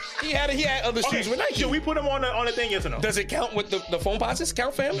saying he had other shoes with Nike. Should we put him on the thing? Yes or no? Does it count with the foam posits?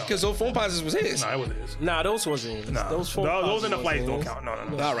 Count for him? Because those foam posits was his. No, it wasn't his. Nah, those wasn't his. Nah. Those in the flights don't count. No.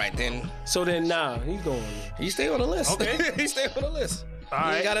 All right, then. So then, he's going. He stay on the list. Okay. He stay on the list. All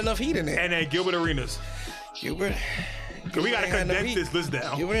right. He ain't got enough heat in there. And then Gilbert Arenas. Gilbert. We gotta condense this list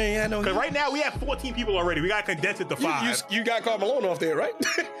down. Gilbert ain't had no heat. Because right now we have 14 people already. We gotta condense it to 5. You got Carmelo off there, right?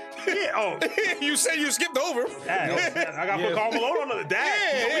 Yeah. Oh, you said you skipped over. I got to put Carmelo on the dash.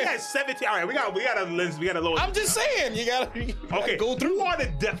 Yeah. We had 17. All right, we got a list. We got a lower. I'm just saying, you gotta go through. Who are the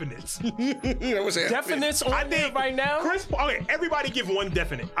definites? Definites on there right now? Chris. Okay, everybody give one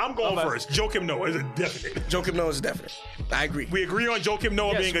definite. I'm going first. Joakim Noah is a definite. Joakim Noah is a definite. I agree. We agree on Joakim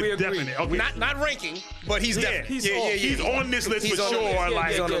Noah being a definite. Okay. Not ranking, but he's definite. He's on this list for sure.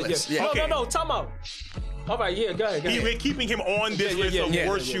 He's on the list. No, time out. All right, go ahead. We're keeping him on this list of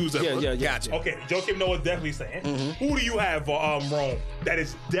worst shoes ever. Gotcha. Okay, Joakim Noah is definitely staying. Who do you have, Rome, that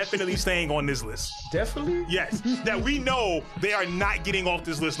is definitely staying on this list? Definitely? Yes. That we know they are not getting off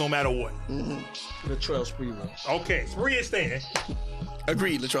this list no matter what. Latrell Sprewell. Okay, Spree is staying.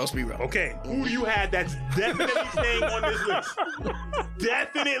 Agreed, Latrell Sprewell. Okay, who do you have that's definitely staying on this list?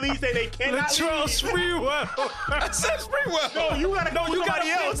 Definitely say they cannot. Latrell Sprewell. I said Sprewell. No, you gotta go with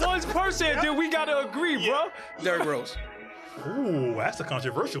somebody else. One person, then we gotta agree, bro. Derrick Rose. Ooh, that's a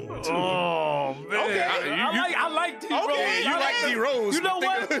controversial one too. Oh man, okay. I like D Rose. Okay, you like D Rose. You know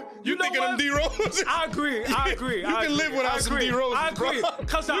what? You think of them D Rose? I agree. You can live without some D Roses. I agree.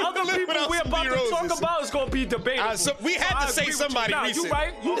 Because the other people we're about to talk about is gonna be debatable. We had to say somebody recent.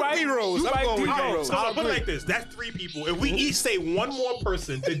 You right. D Rose. I'm going with D Rose. So put it like this: that's 3 people. If we each say one more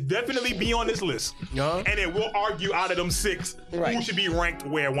person to definitely be on this list, and then we'll argue out of them 6 who should be ranked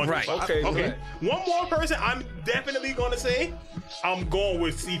where 1 right. to 5. Okay. One more person. I'm definitely gonna say. I'm going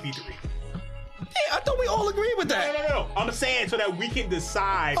with CP3. Yeah, I thought we all agreed with that. No. I'm saying so that we can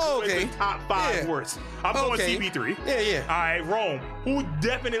decide who is the top 5 worst. I'm going CP3. Yeah. All right, Rome. Who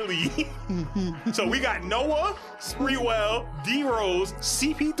definitely? So we got Noah, Sprewell, D Rose,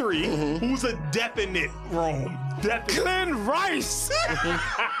 CP3. Who's a definite Rome? Definite. Glenn Rice.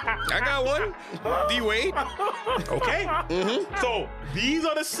 I got one. D Wade. Okay. So these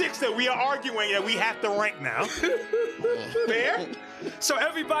are the 6 that we are arguing that we have to rank now. Fair? So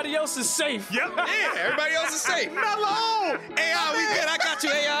everybody else is safe. Yep. Yeah, everybody else is safe. Hello. AI, we good. I got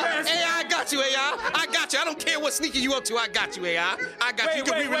you, AI. I got you, AI. I got you. I don't care what sneaker you up to. I got you, AI. I got you. You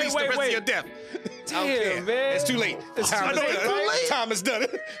can re-release the rest of your death. Damn, man. It's too late. Time is done.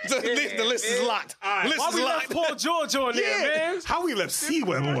 The list is locked. Why we left Paul George on there, man? How we left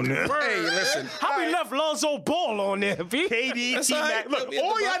C-Web on there? Hey, listen. How we left Lonzo Ball on there, B? KD, T-Mac. Look,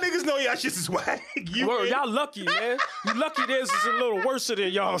 all y'all niggas know y'all shit is whack. Y'all lucky, man. You lucky theirs is a little worse than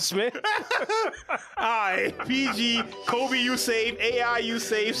y'all's, man. All right, PG, Kobe, you safe. AI, you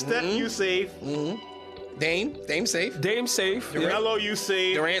safe. Steph, you safe. Dame safe. Dame safe. Melo, you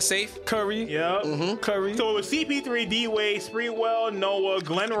safe. Durant safe. Curry. Yeah. Curry. So it was CP3, D-Wade, Sprewell, Noah,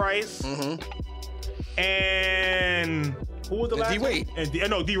 Glenn Rice, and who was the last D-Wade. one?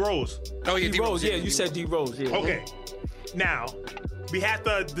 And D Rose. Oh yeah, D Rose. Yeah, you said D Rose. Yeah. Okay. Now we have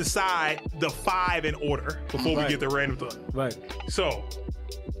to decide the 5 in order before we get the random thought. Right. So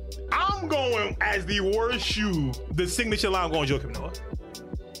I'm going as the worst shoe. The signature line. I'm going Joakim Noah.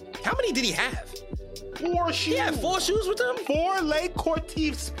 How many did he have? 4 shoes. He had 4 shoes with him? 4 Le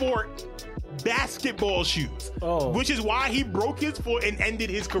Courtif Sport basketball shoes. Which is why he broke his foot and ended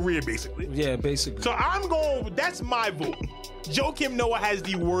his career, basically. Yeah, basically. So I'm going, that's my vote. Joakim Noah has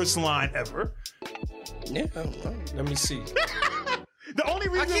the worst line ever. Yeah. Let me see. The only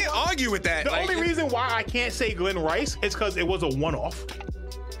reason I can't argue with that. The only reason why I can't say Glenn Rice is because it was a one-off.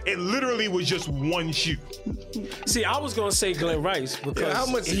 It literally was just 1 shoe. See, I was gonna say Glenn Rice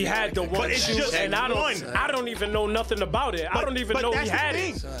because he had the 1 shoe, and I don't even know nothing about it. I don't even know he had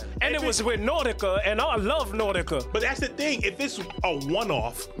it. And it was with Nordica, and I love Nordica. But that's the thing. If it's a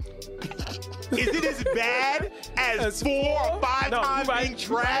one-off, Is it as bad as 4 or 5 times being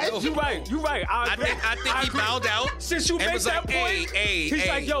trash? You're right. I think he bowed out. Since you made that point, he's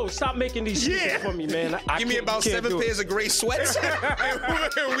like, yo, stop making these sneakers for me, man. Give me about 7 pairs of gray sweats,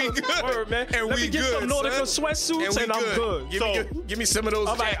 and we good. Word, man. And Let me get some Nautica sweatsuits, and I'm good. Give me some of those.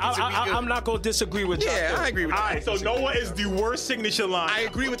 All right, I'm not gonna disagree with you. Yeah, I agree with that. All right, so Noah is the worst signature line. I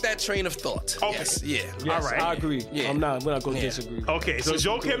agree with that train of thought. Okay. Yes, yeah. Yes, all right. I agree. Yeah. We're not gonna disagree. Okay, so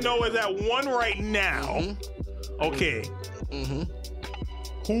Joakim Noah is at 1 right now. Okay.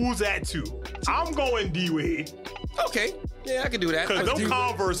 Who's at 2? I'm going D-Wade. Okay. Yeah, I can do that. Because them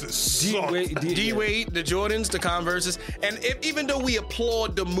Converses suck. D-Wade, the Jordans, the Converses. And even though we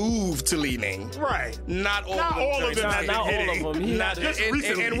applaud the move to Li Ning. Right. Not all of them. Not all of them.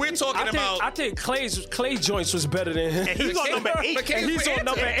 And we're talking about... I think Clay joints was better than him. And he's on number 8. And he's on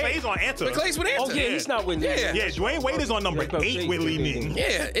number 8. Clay's on Anta. But Clay's with Anta. Oh, yeah, he's not with me. Yeah, Dwayne Wade is on number 8 with Li Ning.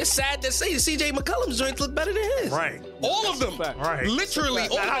 Yeah, it's sad to say CJ McCollum's joints look better than his. Right. All of them. Right. Literally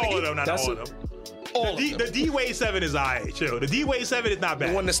not all of them. Not all of them. The D-Wade 7 is alright, chill. The D-Wade 7 is not bad.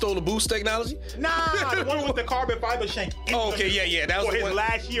 The one that stole the boost technology? Nah, the one with the carbon fiber shank. Okay, yeah. That was for the his one,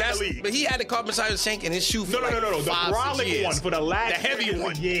 last year in the league. But he had the carbon fiber shank in his shoe for No. The brolic one for the last the heavy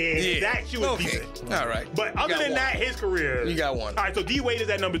one. Yeah, that shoe was decent. All right. But other than that, his career. You got 1. All right, so D-Wade is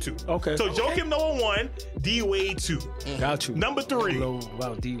at number 2. Okay. So Joakim Noah 1, D-Wade 2. Got you. Number 3.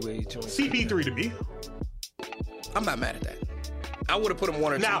 Wow, D-Wade joints. CP3 to me. I'm not mad at that. I would have put him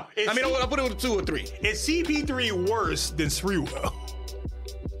 1 or 2. Now, I put him 2 or 3. Is CP3 worse than Sprewell?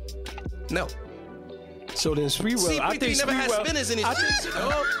 No. So then Sprewell, I think never had spinners in his shoes.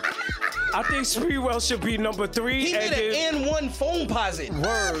 I think Sprewell should be number 3. He made an N1 foam posit.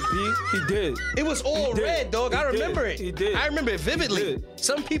 Word, B. He did. It was all red, dog. I remember it. He did. I remember it vividly.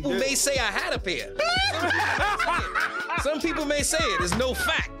 Some people may say I had a pair. Some people may say it. There's no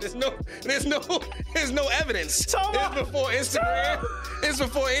fact. There's no evidence. It's before Instagram. It's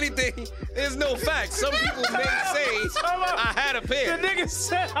before anything. There's no fact. Some people may say I had a pair. The nigga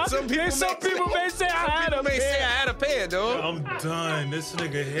said. Some people may say I had a pair, dog. I'm done. This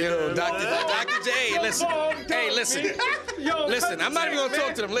nigga here. Yo, Dr. J, listen. Hey, listen. Listen, I'm not even gonna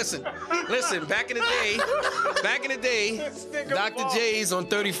talk to them. Listen. Back in the day, Dr. J's on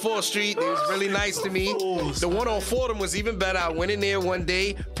 34th Street. It was really nice to me. The one on Fordham was even better. I went in there one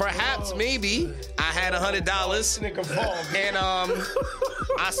day. Perhaps, maybe, I had $100. And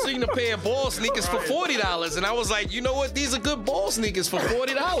I seen a pair of ball sneakers for $40. And I was like, you know what? These are good ball sneakers for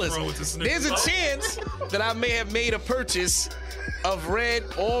 $40. There's a chance that I may have made a purchase of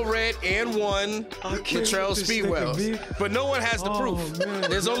all red and 1 Latrell Speedwells. But no one has the proof.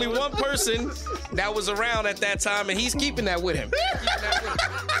 There's only one person that was around at that time, and he's keeping that with him.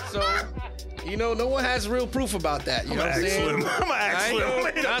 So, no one has real proof about that. You know what I'm saying? I'm gonna ask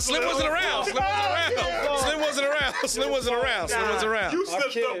Slim. Nah, Slim wasn't around. Slim wasn't around. You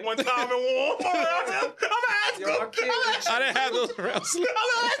slipped up one time and won. I'm gonna ask him. I didn't have those around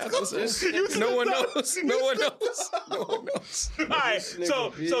Slim. No one knows. All right,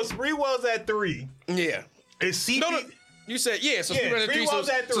 so Sprewell's at 3. Yeah. Is CP? No. You said, so Sprewell's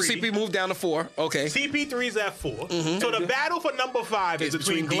at 3. So CP moved down to 4. Okay. CP3's at 4. So the battle for number 5 is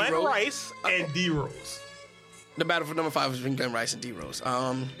between Glenn Rice and D Rose. The battle for number 5 is between Glenn Rice and D Rose.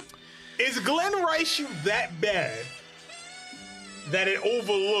 Is Glenn Rice shoe that bad that it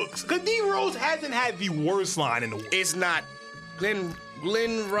overlooks? Because D Rose hasn't had the worst line in the world. It's not. Glenn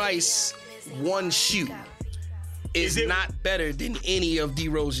Rice one shoe is not better than any of D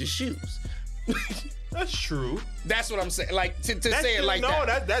Rose's shoes. That's true. That's what I'm saying. Like to say it like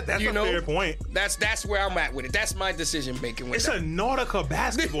that. That's a fair point. That's where I'm at with it. That's my decision making with it. It's a Nautica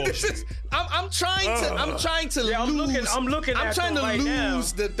basketball shoe. I'm trying to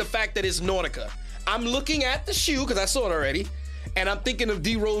lose the fact that it's Nautica. I'm looking at the shoe because I saw it already. And I'm thinking of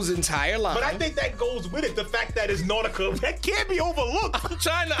D Rose's entire line. But I think that goes with it. The fact that it's Nautica, that can't be overlooked. I'm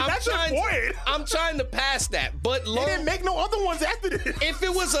trying to pass that. But they didn't make no other ones after this. If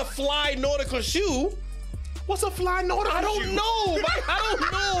it was a fly Nautica shoe, what's a fly Nautica shoe? I don't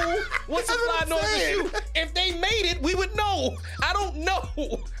know. What's a fly Nautica shoe? If they made it, we would know. I don't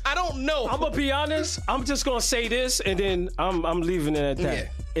know. I'm gonna be honest. I'm just gonna say this, and then I'm leaving it at that.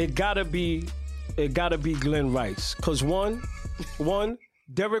 Yeah. It gotta be Glenn Rice, cause one,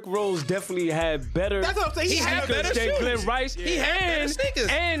 Derrick Rose definitely had better sneakers than Glenn Rice. He had better sneakers.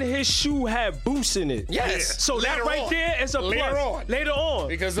 And his shoe had boosts in it. Yes. So that right there is a plus. Later on.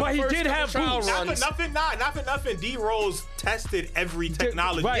 Because but he did have boosts. Not for nothing. D Rose tested every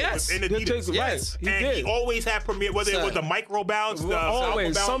technology in Adidas. Yes. He did. He always had premier, whether it was the micro bounce, the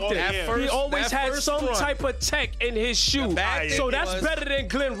always something. He always had some type of tech in his shoe. So that's better than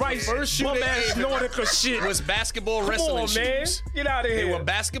Glenn Rice. First shoe ass Nordica shit. Was basketball wrestling shoes. Man. Get out of here. They were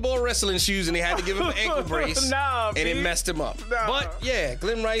basketball wrestling shoes, and they had to give him an ankle brace, and it messed him up. But yeah,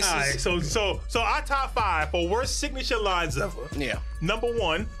 Glenn Rice. All right, so our top 5 for worst signature lines ever. Yeah. Number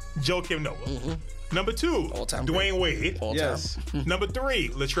 1, Joakim Noah. Mm-hmm. Number 2, All-time Dwayne Wade. Yes. Number 3,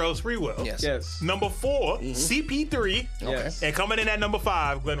 Latrell Sprewell. Yes. Number 4, CP3. Yes. And coming in at number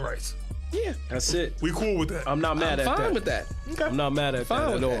 5, Glenn Rice. Yeah. That's it. We cool with that. I'm not mad at that. Fine with that. Okay. I'm not mad at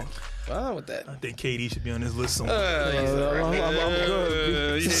that at all. Fine with that. I think KD should be on this list somewhere. I'm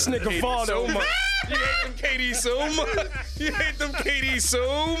good. This nigga fall so much. You hate them KD so much. You hate them KD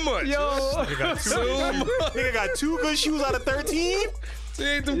so much. Yo. Nigga got 2 good shoes out of 13. You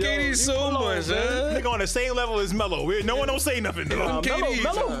hate them KD so much, huh? Nigga on the same level as Melo. No one don't say nothing, though.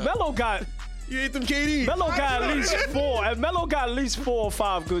 Melo got... You hate them KD. Melo got at least 4. And Melo got at least 4 or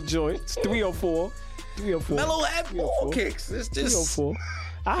 5 good joints. 3 or 4. Melo had ball kicks. It's just 3 or 4.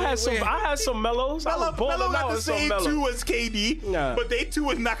 I had some Melos. Melo got the same 2 as KD, but they 2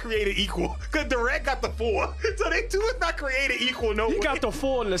 is not created equal. Because Durant got the 4, so they 2 is not created equal. No, he got the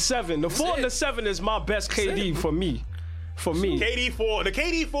 4 and the 7. The 4 and the 7 is my best KD for me. KD 4, the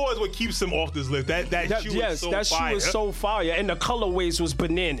KD 4 is what keeps him off this list. That shoe is so fire. Shoe is so fire, and the colorways was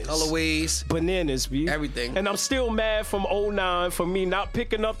bananas. Bananas, B. Everything. And I'm still mad from 09 for me not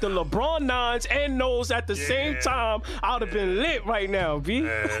picking up the LeBron 9s and those at the same time. I'd have been lit right now, B.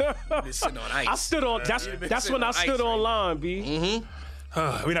 Sitting on ice. I stood on. That's when I stood online, B. Mm-hmm.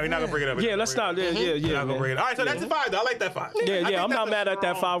 We're not gonna bring it up. Yeah, let's stop. Yeah. We're not gonna bring it up. All right, so that's the 5. I like that 5. Yeah. I'm not mad at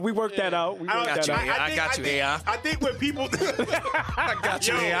that 5. We worked that out. I got you, AI. I think when people, I got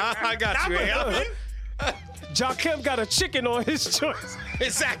you, AI. I got you, AI. Joakim got a chicken on his choice.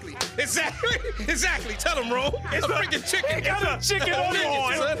 Exactly. Tell him, Ro. It's a freaking chicken. He got a chicken on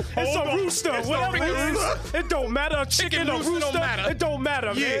it. It's a rooster. Whatever it is. It don't matter. A chicken or rooster. It don't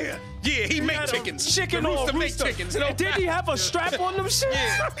matter, man. Yeah, he make chickens. Chicken or rooster. Make chickens. And did he have a strap on them shit?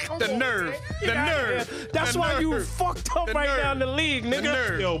 Yeah. The nerve. That's why you fucked up right now in the league, nigga. The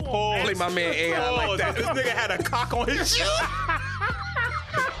nerve. Yo, Paul. Play my man AI like that. This nigga had a cock on his shoe.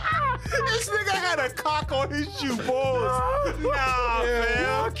 This nigga had a cock on his shoe, boys. Nah,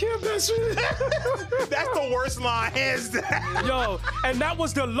 man. I can't mess with it. That's the worst line, hands down. Yo, and that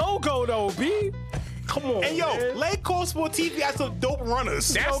was the logo, though, B. Come on, and yo, Lake Coast Sport TV has some dope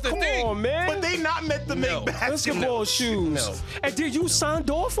runners. That's the thing. Come on, man. But they not meant to make basketball shoes. No. And did you sign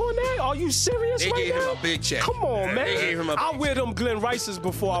off on that? Are you serious right now? They gave him a big check. Come on, man. They gave him a big I wear them Glenn Rices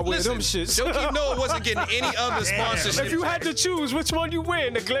before I wear them shits. Joakim Noah wasn't getting any other sponsorship. If you had to choose, which one you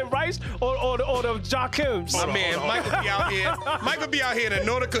wearing, the Glenn Rice or the Joakims? My man, Mike would be out here. Mike would be out here in a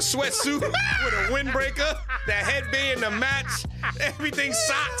Nordica sweatsuit with a windbreaker, that headband, the match, everything,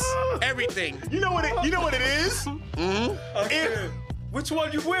 socks, everything. You know what it is? Mm-hmm. Which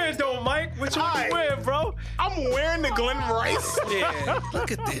one you wearing, though, Mike? Which one you wearing, bro? I'm wearing the Glenn Rice. Yeah,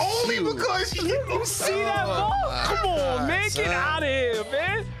 look at this. Only because you see that, bro? Come on, man. Get out of here,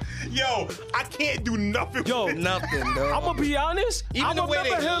 man. Yo, I can't do nothing. Nothing, though. I'm gonna be honest. Even the way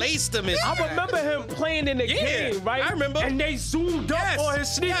they laced him is. I remember him playing in the game, right? I remember. And they zoomed up on his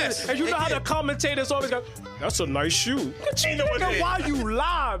sneakers, and you know how the commentators always go, "That's a nice shoe." Why you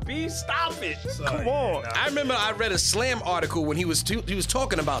lie, B? Stop it. Come on. I remember I read a Slam article when he was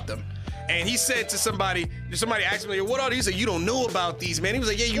talking about them. And he said to somebody asked him, what are these? He said, you don't know about these, man. He was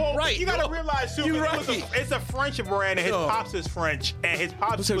like, yeah, you're right. You gotta realize, too, it's a French brand, and his pops is French, and his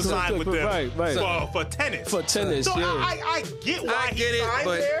pops was signed with them for tennis. For tennis, so I get why he signed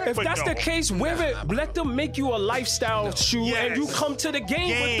there. If that's the case, let them make you a lifestyle shoe, and you come to the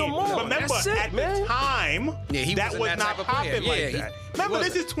game with them on. Remember, at the time, that was not popping like that. Remember,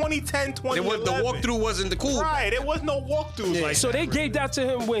 this is 2010, 2011. The walkthrough wasn't the cool. Right, there was no walkthroughs like that. So they gave that to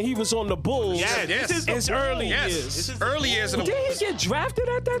him when he was on the Bulls. Yeah, this is his early years. This is early years. Did he get drafted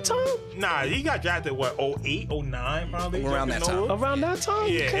at that time? Nah, he got drafted, 08, 09 probably? Around that time. Around that time?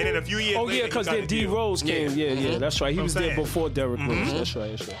 Yeah, and then a few years later, because then D. Rose came. Yeah, that's right. He was there before Derrick Rose. That's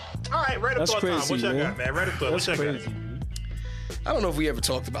right. All right, Reddit thought time. What y'all got, man? Reddit thought. What y'all got? I don't know if we ever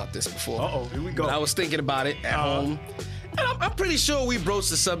talked about this before. Here we go. But I was thinking about it at home. And I'm pretty sure we broached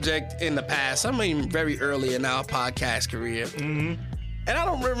the subject in the past. I mean, very early in our podcast career. Mm-hmm. And I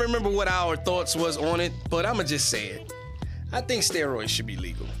don't remember what our thoughts was on it, but I'm going to just say it. I think steroids should be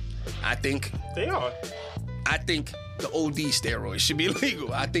legal. I think they are. I think the OD steroids should be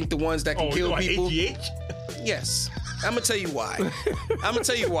legal. I think the ones that can kill people. AGH? Yes. I'm gonna tell you why. I'm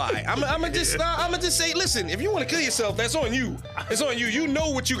gonna just say, listen, if you want to kill yourself, that's on you. It's on you. You know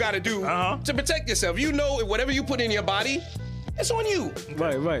what you got to do to protect yourself. You know whatever you put in your body, it's on you.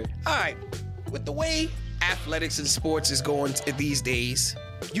 Right. All right. With the way athletics and sports is going these days,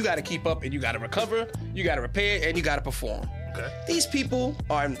 you got to keep up and you got to recover, you got to repair, and you got to perform. Okay. These people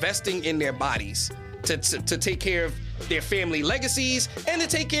are investing in their bodies to take care of their family legacies and to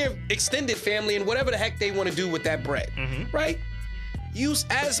take care of extended family and whatever the heck they want to do with that bread, right?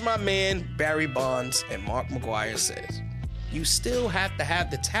 As my man Barry Bonds and Mark McGwire says, you still have to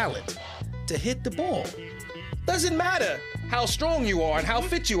have the talent to hit the ball. Doesn't matter how strong you are and how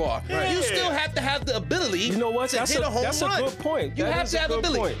fit you are. Right. You still have to have the ability to hit a home run. That's a good point. You have to have the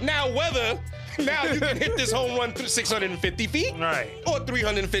ability. Now you can hit this home run through 650 feet or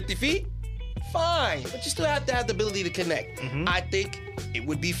 350 feet, fine. But you still have to have the ability to connect. I think it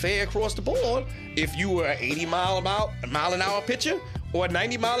would be fair across the board if you were an 80 mile an hour pitcher or a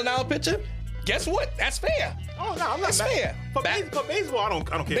 90 mile an hour pitcher. Guess what? That's fair. Oh no, I'm not. That's fair. For baseball, I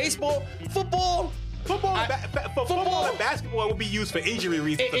don't care. Baseball, football. Football and basketball will be used for injury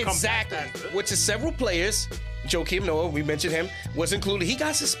reasons. Exactly. Which is several players. Joakim Noah, we mentioned him, was included. He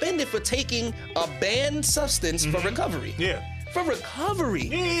got suspended for taking a banned substance for recovery. Yeah. For recovery.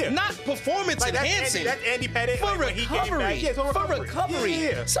 Yeah. Not performance enhancing. That's Andy Pettitte. For recovery. Yeah, for recovery.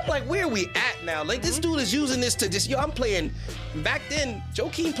 Yeah. So I'm like, where are we at now? Like, this dude is using this to just, I'm playing. Back then,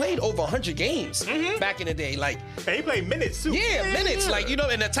 Joakim played over 100 games back in the day. Like, and he played minutes too. Yeah, minutes. Like,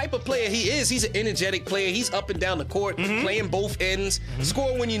 and the type of player he is, he's an energetic player. He's up and down the court, playing both ends,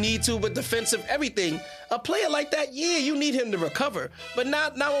 score when you need to, but defensive, everything. A player like that, you need him to recover. But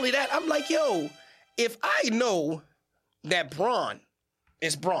not only that, I'm like, if I know that Braun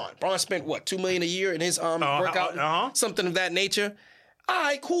spent what, $2 million a year in his workout, something of that nature. All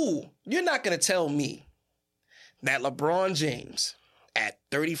right, cool. You're not gonna tell me that LeBron James at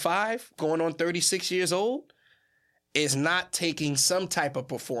 35, going on 36 years old, is not taking some type of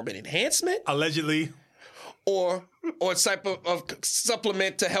performance enhancement, allegedly, or type of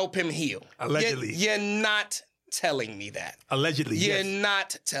supplement to help him heal. Allegedly, you're not telling me that. Allegedly, you're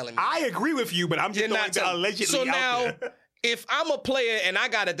not telling me. I agree with you, but I'm just throwing the allegedly. So now, there. If I'm a player and I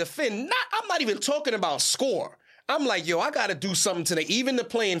gotta defend, I'm not even talking about score. I'm like, I gotta do something to even the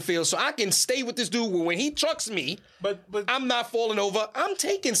playing field so I can stay with this dude when he trucks me. But I'm not falling over. I'm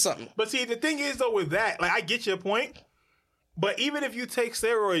taking something. But see, the thing is though with that, like I get your point. But even if you take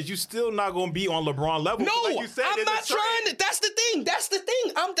steroids, you still not going to be on LeBron level. No, like you said, I'm not trying to. That's the thing.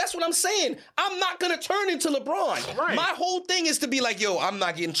 That's what I'm saying. I'm not going to turn into LeBron. Right. My whole thing is to be like, I'm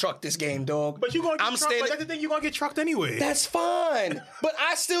not getting trucked this game, dog. But you're going to get trucked. But that's the thing. You're going to get trucked anyway. That's fine. But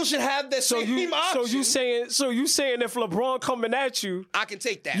I still should have that same option. So you saying if LeBron coming at you, I can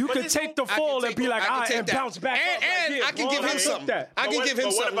take that. You can take the fall and be like, and bounce back. And I can give him something. I can give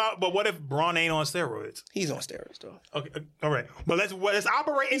him something. But what if Bron ain't on steroids? He's on steroids, dog. Okay. All right. But let's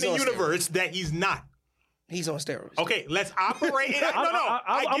operate in the universe that he's not. He's on steroids. Okay, let's operate in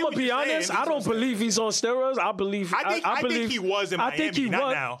I'm gonna be honest. I don't believe he's on steroids. I think he was in Miami. I think he not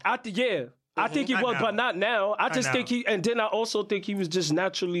was. Now. I think he was, but not now. I just think and then I also think he was just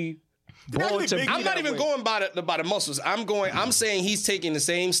naturally born to be. I'm not even going by the muscles. I'm saying he's taking the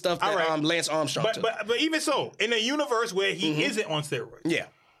same stuff that Lance Armstrong took. But even so, in a universe where he isn't on steroids. Yeah.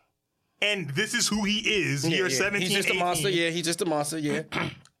 And this is who he is. Year 17, he's just 18. A monster. Yeah, he's just a monster. Yeah.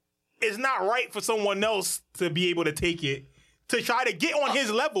 It's not right for someone else to be able to take it to try to get on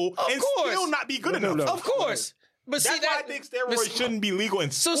his level and still not be good enough. Of course. But that's why I think steroids shouldn't be legal in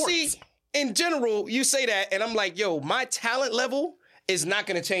sports. So see, in general, you say that, and I'm like, my talent level is not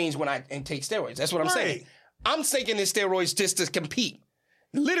going to change when I take steroids. That's what I'm saying. I'm taking the steroids just to compete.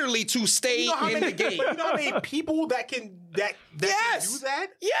 Literally to stay in the game. You know how many people that can do that?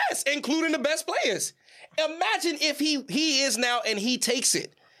 Yes, including the best players. Imagine if he is now and he takes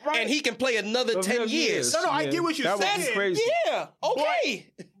it. Right. And he can play another 10 years. No, I get what you're saying. That's crazy. Yeah, okay.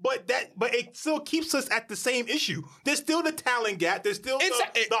 But it still keeps us at the same issue. There's still the talent gap. There's still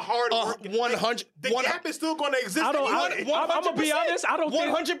the hard work. 100. The gap is still going to exist. I'm gonna be honest. I don't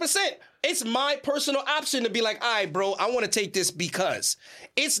 100%. It's my personal option to be like, all right, bro, I want to take this because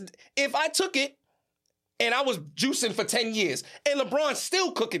if I took it and I was juicing for 10 years and LeBron's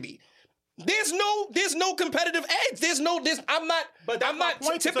still cooking me. There's no competitive edge. I'm not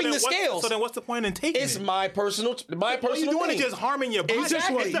tipping the scales. So then what's the point in taking it? It's my personal What you're doing thing. is just harming your body. You just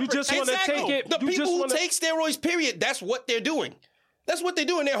want to take it. The people who take steroids, period, that's what they're doing. That's what they're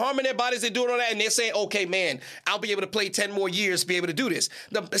doing. They're harming their bodies. They're doing all that. And they're saying, okay, man, I'll be able to play 10 more years to be able to do this.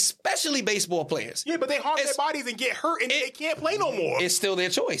 Especially baseball players. Yeah, but they harm their bodies and get hurt and they can't play no more. It's still their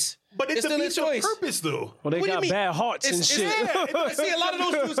choice. But it's still their choice. Purpose, though. Well, they got bad hearts and shit. See, a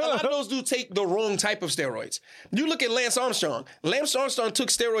lot of those dudes take the wrong type of steroids. You look at Lance Armstrong. Lance Armstrong took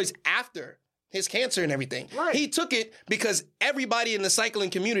steroids after his cancer and everything. Right. He took it because everybody in the cycling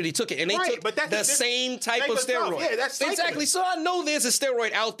community took it. And they took the same type of steroid. Yeah, that's cycling. Exactly. So I know there's a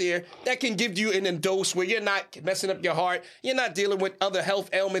steroid out there that can give you an dose where you're not messing up your heart. You're not dealing with other health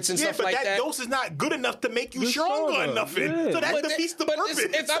ailments and stuff like that. But that dose is not good enough to make you stronger enough. Yeah. So that defeats the purpose.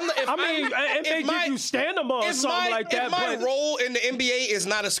 It may give you stamina or something like that. If my role in the NBA is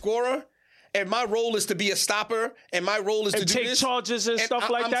not a scorer, and my role is to be a stopper, and my role is to do take charges and stuff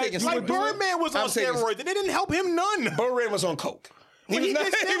like that. Like Birdman was on steroids, and it didn't help him none. Birdman was on coke. He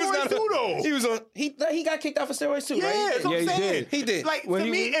got kicked out for steroids too, right? That's what I'm saying. He did. Like, to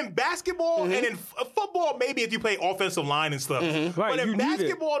me, in basketball and in football, maybe if you play offensive line and stuff. But in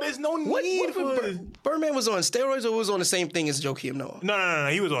basketball, there's no need for... Birdman was on steroids or was on the same thing as Joakim Noah? No.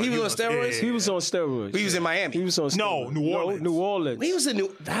 He was on steroids? He was on steroids. He was in Miami. He was on steroids. No, New Orleans. New Orleans. He was in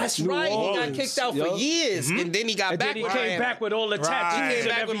That's right. He got kicked out for years. And then he got back with Miami. He came back with all the tattoos. He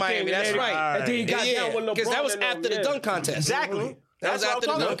came back with Miami. That's right. And then he got down with LeBron. Because that was after the dunk contest. Exactly. That was after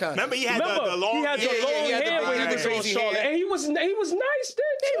the dunk contest. Remember, he had the long hair. He had the long hair when he was on Charlotte. And he was nice then.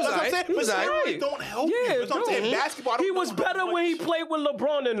 He was nice. But steroids don't help you. That's what I'm saying. Basketball, he was better when he played with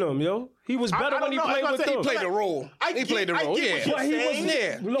LeBron and them, yo. He was better when he played with them. He played the role. He played the role. Yeah.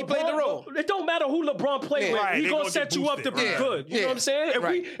 He played the role. It don't matter who LeBron played with. He gonna set you up to be good. You know what I'm saying?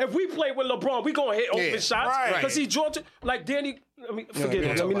 If we play with LeBron, we gonna hit open shots because he draws like Danny. Let me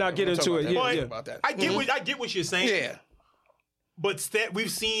not get into it. Yeah. I get what you're saying. Yeah. But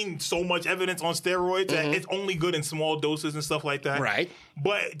we've seen so much evidence on steroids that it's only good in small doses and stuff like that. Right.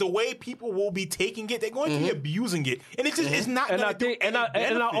 But the way people will be taking it, they're going to be abusing it, and it's just it's not. And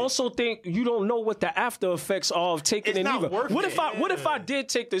I also think you don't know what the after effects are of taking it either. What if I did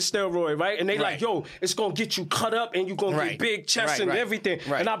take the steroid, right? And they like, yo, it's gonna get you cut up and you gonna get big chest and everything.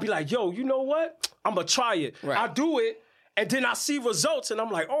 Right. And I'll be like, yo, you know what? I'm gonna try it. Right. I do it. And then I see results, and I'm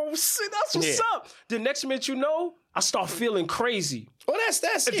like, "Oh shit, that's what's up." The next minute, you know, I start feeling crazy. Well,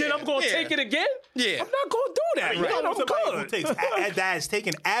 that's. And then I'm gonna take it again. Yeah, I'm not gonna do that. I mean, right? I'm good. That has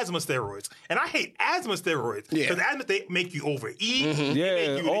taken asthma steroids, and I hate asthma steroids because asthma they make you overeat.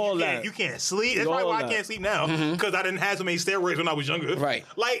 You can't sleep. That's probably why I can't sleep now because I didn't have so many steroids when I was younger. Right.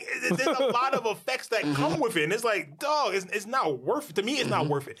 Like there's a lot of effects that come with it, and it's like, dog, it's not worth it. To me, it's not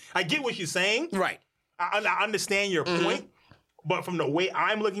worth it. I get what you're saying. Right. I understand your point, but from the way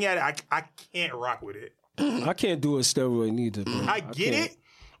I'm looking at it, I can't rock with it. I can't do a steroid neither, bro. I get it,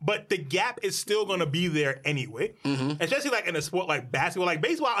 but the gap is still going to be there anyway. Especially like in a sport like basketball. Like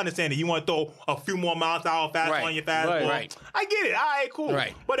baseball, I understand that you want to throw a few more miles an hour faster on your fastball. Right. I get it. All right, cool.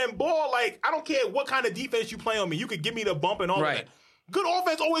 Right. But in ball, like, I don't care what kind of defense you play on me. You could give me the bump and all that. Good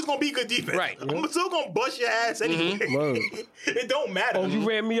offense always gonna be good defense. Right. I'm still gonna bust your ass anyway. It don't matter. Oh, you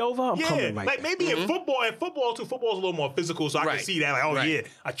ran me over? I'm coming right like maybe in football too, football's a little more physical, so I can see that. Like, yeah,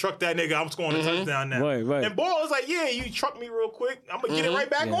 I trucked that nigga, I'm scoring a touchdown now. Right. And ball is like, yeah, you truck me real quick, I'm gonna get it right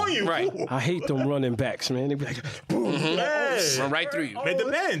back on you. Right. I hate them running backs, man. They be like, boom, run right through you. It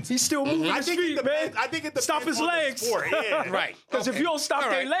depends. He's still moving his feet, man. I think it depends. Stop his legs. Right. Because if you don't stop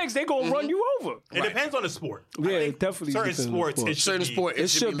their legs, they gonna run you over. It depends on the sport. Yeah, it definitely certain sports. It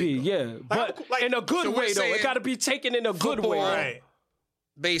should be, yeah. But in a good way, though. It got to be taken in a good way. Right.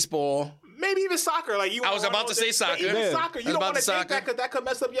 Baseball. Maybe even soccer. Like I was about to say soccer. Even soccer. You don't want to take that because that could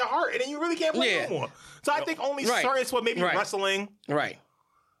mess up your heart, and then you really can't play no more. So I think only certain sports, maybe wrestling. Right.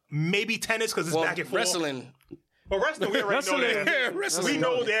 Maybe tennis because it's back and forth. Wrestling. But wrestling, we already know that. We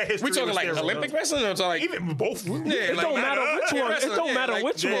know their history. We talking like Olympic wrestling or like even both? It don't matter which one. It don't matter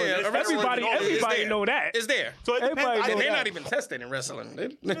which one. Everybody know that. It's there. So it depends. They're not even tested in wrestling.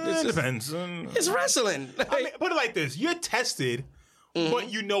 It depends. It's wrestling. I mean, put it like this: you're tested. But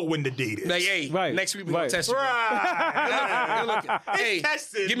you know when the date is. Like, hey, next week we're going to test you. Right. Hey,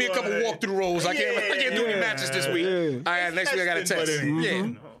 tested, give me a couple walkthrough rolls. I can't do any matches this week. All right, next week I got to test.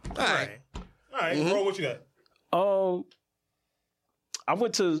 Yeah. All right. Bro, what you got? I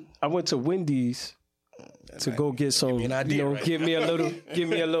went to Wendy's to go get some, give me a little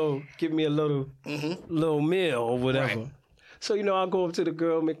little meal or whatever. Right. So I go up to the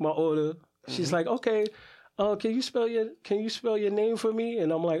girl, make my order. She's like, okay, can you spell your name for me?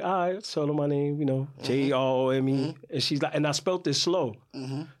 And I'm like, all right, tell her my name, Jrome. And she's like, and I spelled it slow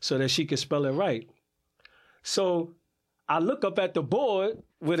so that she could spell it right. So I look up at the board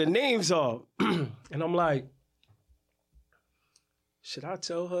where the names are, and I'm like, should I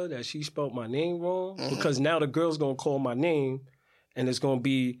tell her that she spelled my name wrong? Because now the girl's going to call my name and it's going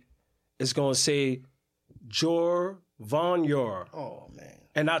to say Jor Von Yor. Oh, man.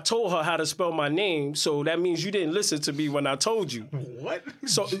 And I told her how to spell my name, so that means you didn't listen to me when I told you. What?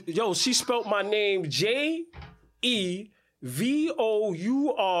 So, she spelled my name JEVOUR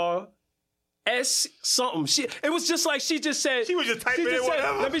S something. It was just like she just said. She was just typing in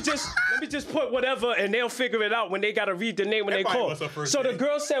whatever. Let me just put whatever, and they'll figure it out when they gotta read the name when they call. So the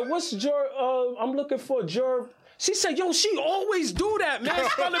girl said, "What's Jor? I'm looking for Jor." She said, "Yo, she always do that, man,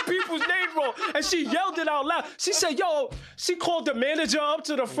 spelling people's names wrong." And she yelled it out loud. She said, "Yo," she called the manager up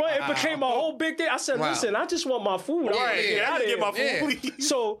to the front. It became a whole big thing. I said, "Listen, I just want my food. I want to get out of here. Get my food, please."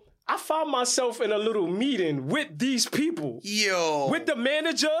 So I found myself in a little meeting with these people. Yo. With the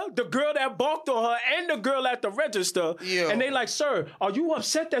manager, the girl that balked on her, and the girl at the register. Yo. And they like, "Sir, are you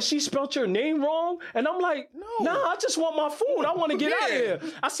upset that she spelled your name wrong?" And I'm like, "Nah, I just want my food. I want to get out of here."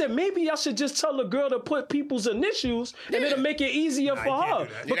 I said, maybe I should just tell the girl to put people's initials and it'll make it easier for her.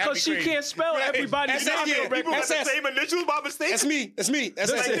 Because she can't spell everybody's name. People have the same initials by mistake. That's me.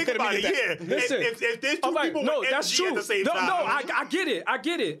 That's like, think about it. Yeah. Listen. If there's two people with MG at the same time. No, I get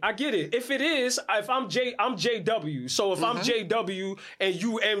it. If it is, if I'm JW. So if I'm JW and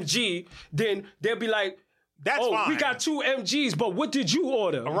you MG, then they'll be like, that's fine. We got two MGs, but what did you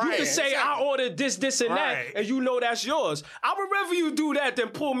order? Right. You can say, I ordered this, and that, and you know that's yours. I would rather you do that than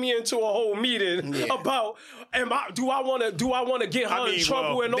pull me into a whole meeting about, do I want to get her in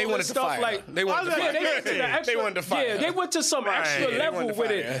trouble and all this stuff? Like, they wanted to fire. Yeah, they went to some extra level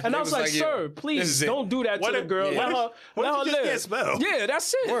with it. And I was like, sir, please don't do that to the girl. Let her live. Can't spell? Yeah,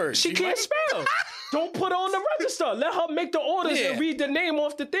 that's it. She can't spell. Don't put her on the register. Let her make the orders and read the name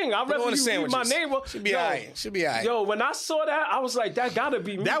off the thing. I'd rather you read my name. Should be all right. Yo, when I saw that, I was like, that gotta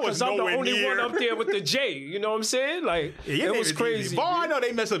be me. Because I'm the only one up there with the J. You know what I'm saying? Like, it was crazy. Boy, I know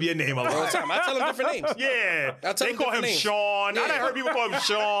they mess up your name a lot. All the time. I tell them different names. Yeah. They call him Sean. I heard people call him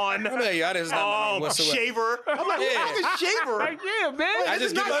Sean. I didn't know Shaver. I'm like, who is Shaver? Yeah, man. I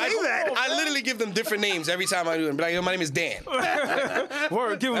just give that. I literally give them different names every time I do it. Be like, yo, my name is Dan.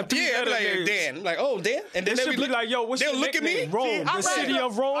 Word, give them three I'd be like, names. Dan. I'm like, oh, Dan? And then they'll be like, yo, what's your look at me. Rome. The city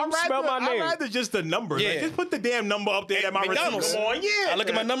of Rome. Spell my name. I'd rather just the number. Yeah. Like, just put the damn number up there at my receipt. Come on, yeah. I look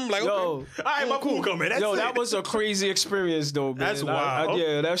at my number like, okay. All right, my food coming. That was a crazy experience, though, man. That's wild.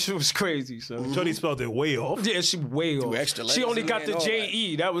 Yeah, that shit was crazy. So Jody spelled it way off. Yeah, she way off. Extra she only got the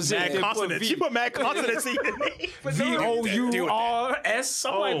J-E. That was mad it. Consonants. She put mad consonants in your name. VOURS.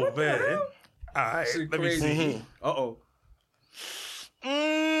 I'm like, what man. All right, let me see. Uh-oh.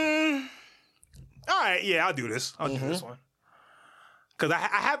 All right, yeah, I'll do this. I'll do this one. Because I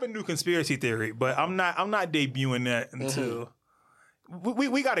have a new conspiracy theory, but I'm not debuting that until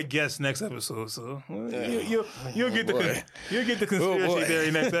we got a guest next episode. So you'll get the conspiracy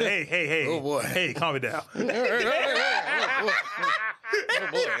theory next. Hey, oh boy, hey, calm it down.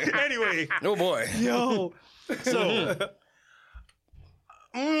 Anyway, oh boy, yo, so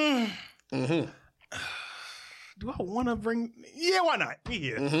do I want to bring? Yeah, why not? We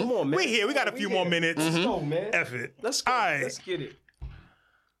here. Come on, man. We here. We got a few more minutes. Let's go, man. F it. Let's go. All right. Let's get it.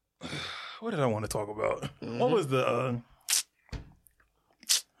 What did I want to talk about? What was the?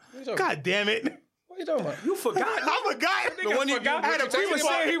 God damn it! What are you talking about? You forgot. I forgot. The one you forgot. He was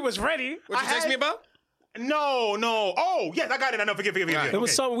saying he was ready. What you text me about? No. Oh, yes, I got it. I know. Forget. It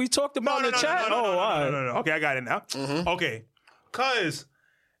was something we talked about in the chat. No. Okay, I got it now. Okay, cause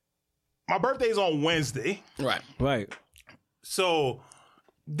my birthday's on Wednesday. Right. So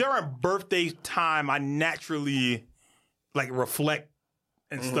during birthday time, I naturally like reflect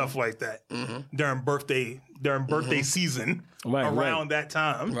and stuff like that during birthday season around that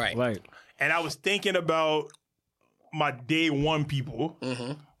time. Right. And I was thinking about my day one people,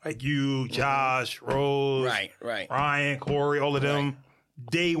 like you, Josh, Rose, right, Ryan, Corey, all of them.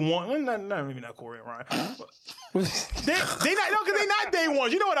 Day one, not Corey and Ryan. they not day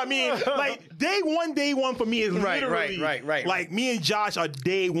ones. You know what I mean? Like day one for me is literally right. Like me and Josh are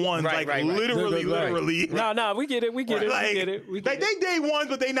day ones. Right. Literally. Nah, we get it. We get it. Like they day ones,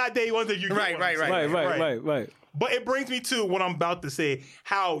 but they not day ones that you get. Right. But it brings me to what I'm about to say: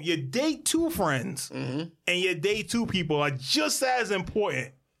 how your day two friends and your day two people are just as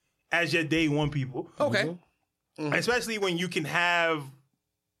important as your day one people. Okay. Especially when you can have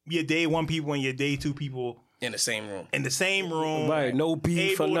your day one people and your day two people in the same room. Right. No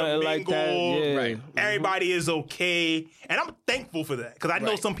beef or nothing like that. Yeah. Right. Everybody is okay. And I'm thankful for that. Because I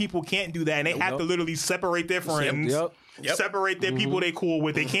know some people can't do that. And they have to literally separate their friends. Yep. Separate their people they cool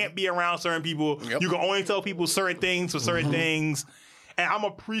with. They can't be around certain people. You can only tell people certain things for certain things. And I'm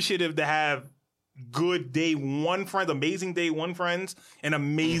appreciative to have good day one friends, amazing day one friends, and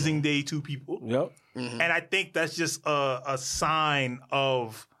amazing day two people. Yep. And I think that's just a sign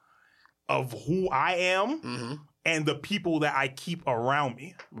of who I am and the people that I keep around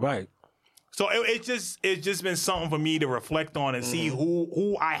me. Right. So it's just been something for me to reflect on and see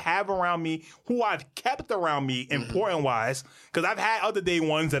who I have around me, who I've kept around me, important wise. Because I've had other day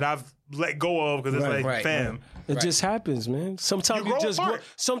ones that I've let go of because it's fam. It just happens, man. Sometimes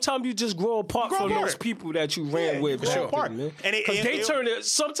you just grow apart from those people that you ran with. Grow apart, man.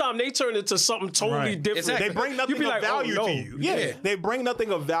 Because sometimes they turn into something totally different. Exactly. They bring nothing of value to you. Yeah. They bring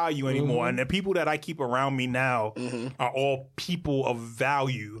nothing of value anymore. And the people that I keep around me now are all people of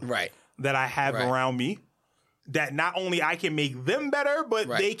value. Right. That I have around me, that not only I can make them better, but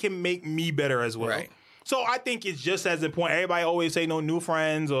they can make me better as well. Right. So I think it's just as important. Everybody always say no new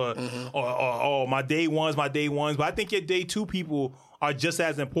friends or my day ones. But I think your day two people are just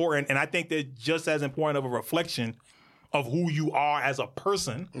as important, and I think they're just as important of a reflection of who you are as a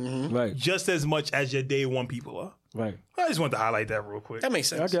person, just as much as your day one people are. Right. I just wanted to highlight that real quick. That makes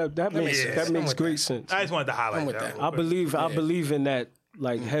sense. That makes great sense. I just wanted to highlight that. I believe in that.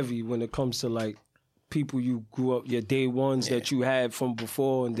 Like heavy when it comes to like people you grew up, your day ones that you had from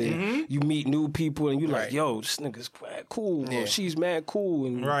before, and then you meet new people and you're like, yo, this nigga's cool, or she's mad cool,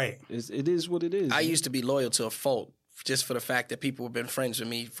 and it is what it is. I used to be loyal to a fault just for the fact that people have been friends with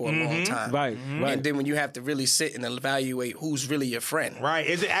me for a long time. Right. And then when you have to really sit and evaluate who's really your friend. Right.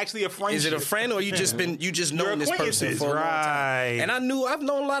 Is it actually a friendship? Is it a friend, or you just known this person for a long time? And I've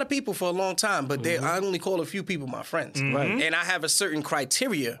known a lot of people for a long time, but I only call a few people my friends. Right. And I have a certain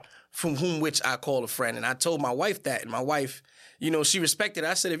criteria from whom which I call a friend. And I told my wife that, and my wife, she respected it.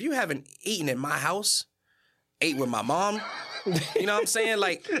 I said, if you haven't eaten in my house, ate with my mom, you know what I'm saying?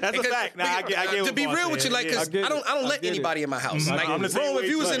 Like, that's a fact. Nah, I get to be real with you, like, because I don't let anybody in my house. Like, Rome, if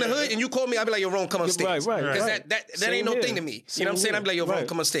you was in the hood and you called me, I'd be like, yo, Rome, come upstairs. Because that ain't no thing to me. You know what I'm saying? I'd be like, yo, Rome,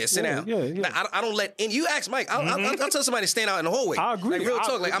 come upstairs, sit down. I don't let you ask Mike. I'll tell somebody to stand out in the hallway. I agree. Like, real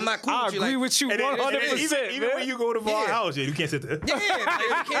talk. Like, I'm not cool with you. I agree with you 100%. Even when you go to our house, you can't sit there. Yeah,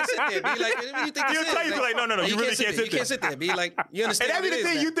 you can't sit there. Be like, you think you'll tell you, like, no, you really can't sit there. You can't sit there. Be like, you understand? And that'd be the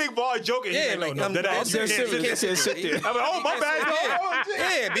thing. You think Var is joking? Yeah, like, I'm dead serious. You can't sit there. I'm like, oh, my bad.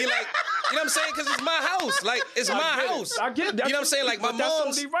 Yeah, be like, you know what I'm saying? Because it's my house. Like, it's my house. I get that. You know what I'm saying? Like,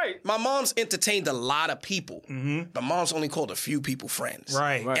 my mom's entertained a lot of people. But mom's only called a few people friends.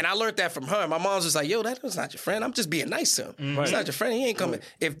 Right. And I learned that from her. My mom's just like, yo, that was not your friend. I'm just being nice to him. It's not your friend. He ain't coming.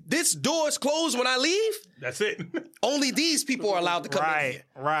 If this door is closed when I leave, that's it. Only these people are allowed to come in here.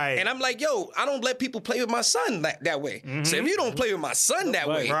 Right. And I'm like, yo, I don't let people play with my son that way. So if you don't play with my son that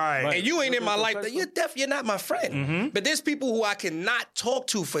way, and you ain't in my life, then you're not my friend. But there's people who I cannot talk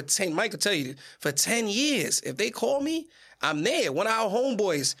to for 10, Mike will tell you, for 10 years. If they call me, I'm there. One of our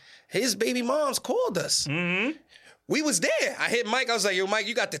homeboys, his baby moms called us. We was there. I hit Mike. I was like, yo, Mike,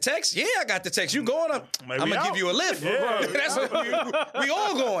 you got the text? Yeah, I got the text. You going? I'm going to give you a lift. Yeah. That's what we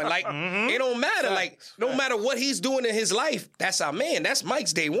all going. Like, it don't matter. Like, no matter what he's doing in his life, that's our man. That's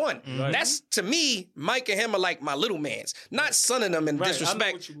Mike's day one. That's, to me, Mike and him are like my little mans. Not sonning them in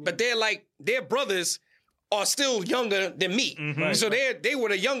disrespect, but they're like, their brothers are still younger than me. So they were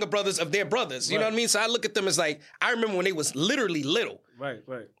the younger brothers of their brothers. You know what I mean? So I look at them as like, I remember when they was literally little. Right.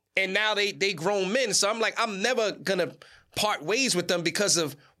 And now they grown men. So I'm like, I'm never gonna part ways with them because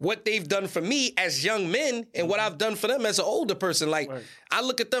of what they've done for me as young men and what I've done for them as an older person. Like, I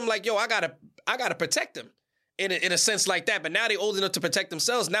look at them like, yo, I gotta protect them in a sense like that. But now they're old enough to protect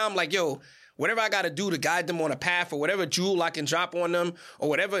themselves. Now I'm like, yo, whatever I got to do to guide them on a path or whatever jewel I can drop on them or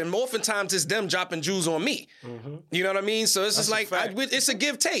whatever. And oftentimes it's them dropping jewels on me. You know what I mean? So it's just like, it's a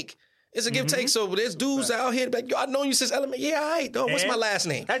give-take. It's a give-take. So there's dudes out here like, yo, I've known you since Element. Yeah, all right, dog. What's my last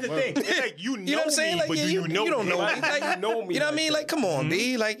name? That's the thing. It's like, you know what I'm saying? Like, but you don't know me. Like, you know me. You know what I mean? Like, come on,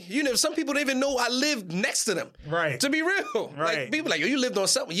 B. Like, some people don't even know I lived next to them. Right. To be real. Like, people like, yo, you lived on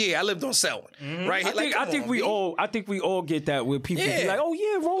Selwyn? Yeah, I lived on Selwyn. Right? I think we all get that with people be like, oh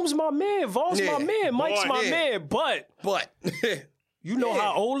yeah, Rome's my man, Vol's my man, Mike's my man, but you know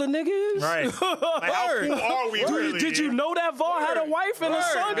how old a nigga is? Right. Like, how cool are we really? Did you know that Vol had a wife and a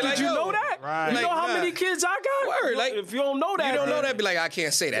son? Did you know that? Right. You know how many kids I got? Word. Like, if you don't know that. You don't know that, be like, I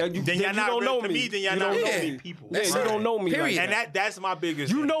can't say that. Then you're not don't know me. Then you're not know people. Yeah, you don't know me. Period. And that's my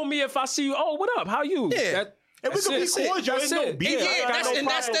biggest thing. You know me if I see you, oh, what up? How you? Yeah. And we can be cordial. There's no beef.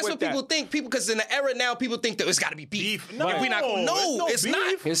 That's what people think. People, because in the era now, people think that it's got to be beef. No, we're not. No, it's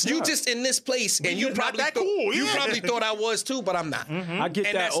not. You just in this place, and you probably you probably thought I was too, but I'm not. I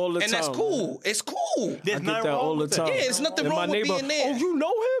get that all the time. And that's cool. It's cool. I get that all the time. Yeah, it's nothing wrong with being there. Oh, you know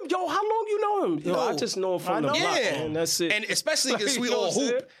him? Yo, how long you know him? Yo, I just know him from the block, man. That's it. And especially because we all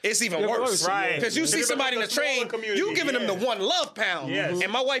hoop, it's even worse. Right. Because you see somebody in the train, you giving them the one love pound. Yes.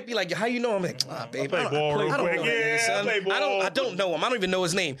 And my wife be like, how you know him? I'm like, babe, I ball real quick. I don't know him. I don't even know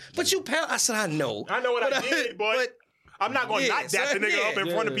his name. But you pound. I said, I know. I know what I did, but I'm not going to not dap the nigga up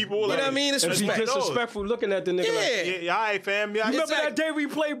in front of people. You know what I mean? It's respect. Be disrespectful looking at the nigga. Yeah, all right, fam. Yeah, you remember that day we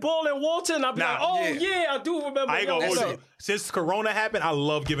played ball in Walton? I'd be like, I do remember. I ain't gonna hold you. Since Corona happened, I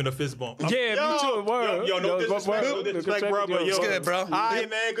love giving a fist bump. Me too. Word. Yo, no disrespect, bro. But it's good, bro. All right,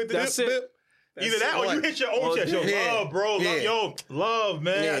 man. Good to That's it. Either that or you hit your own chest. Yo, love, bro. Love,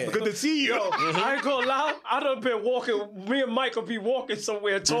 man. Good to see you. I ain't gonna lie. I done been walking. Me and Mike will be walking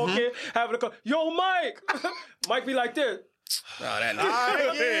somewhere, talking, having a call. Yo, Mike. Mike be like this. Oh, that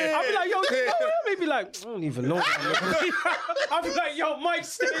I'll be like, yo, you know what? He be like, I don't even know. I'll be like, yo, Mike,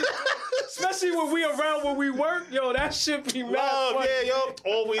 especially when we around when we work, yo, that shit be mad. Love, yo,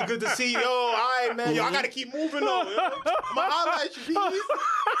 always good to see you. Yo, all right, man. Yo, I gotta keep moving though. My highlights,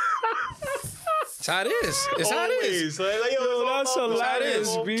 That's how it is. It's how it is. That's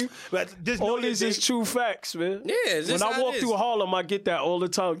hilarious, B. All these is true facts, man. Yeah, when I walk through Harlem, I get that all the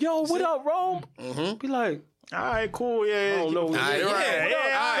time. Yo, what up, Rome? Be like, all right, cool, yeah. I don't know.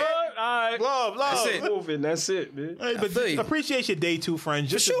 All right. Love. That's it. Moving. That's it, man. Hey, but appreciate your day 2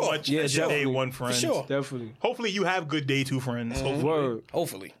 friends just as much as your day 1 friends. For sure. Definitely. Hopefully you have good day 2 friends.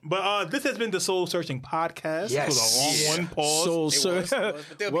 Hopefully. But this has been the Soul Searching Podcast. Yes. It was a long one. Pause. Soul Searching.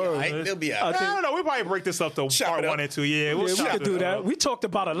 They'll be all right. They'll be all right. I don't know. We'll probably break this up to part 1 and 2. Yeah, we could do that. We talked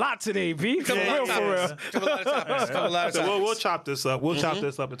about a lot today, B. For real. Couple lot of topics. So we'll chop this up. We'll chop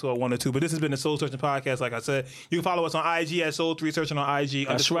this up into a 1 or 2. But this has been the Soul Searching Podcast. Like I said, you can follow us on IG at Soul3 Searching on IG.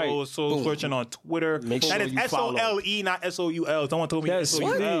 That's right. Soul Searching on Twitter. Make sure that is you follow. SOLE, not SOUL. Someone told me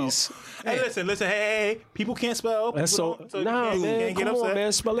SOUL. Hey, listen. Hey, people can't spell. Man. Come on,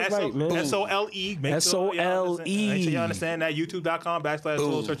 man. Spell it right, man. SOLE. SOLE. Make sure you understand that.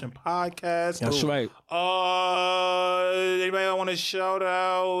 YouTube.com/Soul Searching Podcast. That's right. Anybody want to shout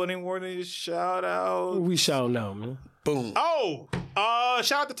out? Anyone need to shout out? We shout out, man. Boom. Oh,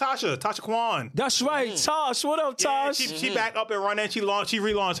 shout out to Tasha Kwan. That's right, Tosh. What up, Tosh? Yeah, she back up and running. She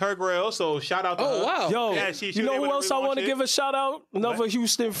relaunched her grill, so shout out to her. Oh, wow. Yo, yeah, she you know who else I want to give a shout out? Another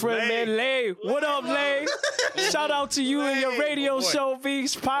Houston friend, man, Lay. What up, Lay? Shout out to you and your radio show,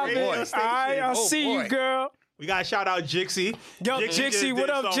 V's poppin'. All right, I see you, girl. We got to shout out Jixie. Yo, Jixie, what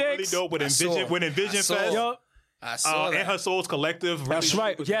up, Jix? Really dope with Envision Fest. Yo. I saw that. And Her Soul's Collective. Really That's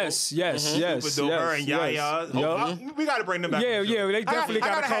right. Yes. Her and Yaya. We got to bring them back. Yeah. They definitely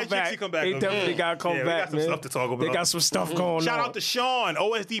got to come back. They definitely got to come back, man. Got some stuff to talk about. They got some stuff going on. Shout out to Sean,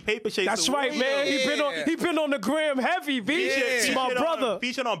 OSD Paper Chaser. That's right, man. He been on the gram heavy, B. It's my brother.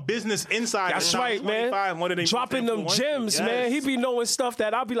 Featured on Business Insider. That's right, man. Dropping them gems, man. He be knowing stuff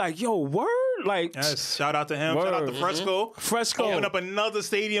that I'll be like, yo, word? Like, yes, shout out to him. Shout out to Fresco. Open up another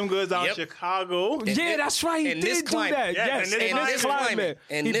Stadium Goods out in Chicago. Yeah, that's right. He did do that. Yes, in this climate.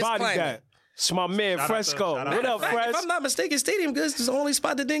 He bodied that. It's my man, Fresco. What up, Fresh? If I'm not mistaken, Stadium Goods is the only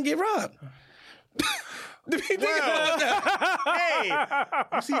spot that didn't get robbed. Hey,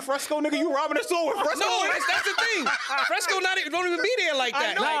 you see Fresco, nigga? You robbing a store with Fresco? No, that's the thing. Fresco don't even be there like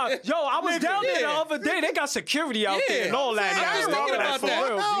that. I was down there the other day. They got security out there and all that. I was thinking about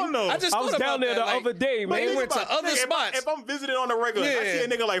that. I was down there the other day, man. We went to other spots. If I'm visiting on the regular, I see a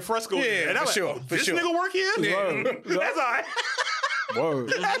nigga like Fresco. Yeah, for sure. This nigga work here? That's all right. Word.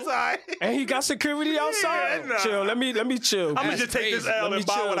 That's all right. And he got security outside. Yeah, chill. Let me chill. I'm gonna just take this L and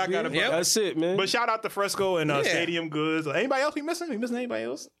buy what I gotta buy. That's it, man. But shout out to Fresco and Stadium Goods. Anybody else we missing? We missing anybody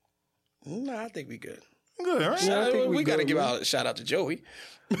else? Nah, I think we good. Good, right? Yeah, we gotta give a shout out to Joey.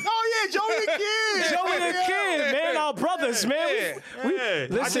 Oh yeah, Joey the Kid. Joey the Kid, man. Our brothers, man.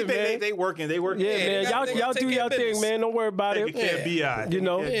 Listen, man. They working. Yeah, man. Y'all do your thing, man. Don't worry about it. You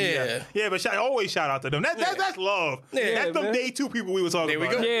know. Yeah, but always shout out to them. That's love. That's them day 2 people we were talking about.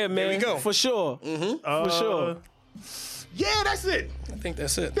 There we go. Yeah, man. There we go. For sure. For sure. Yeah, that's it. I think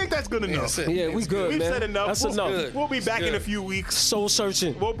that's it. I think that's good enough. Yeah, we good, We've man. said enough. That's enough. We'll be back in a few weeks. Soul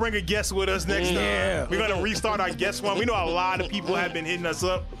Searching. We'll bring a guest with us next time. We're going to restart our guest one. We know a lot of people have been hitting us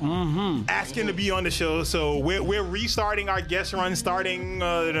up asking to be on the show. So we're restarting our guest run starting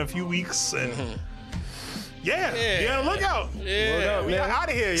in a few weeks. And be on the lookout. Yeah. We are out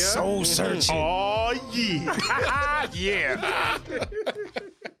of here, yeah. Soul Searching. Oh, yeah. Yeah.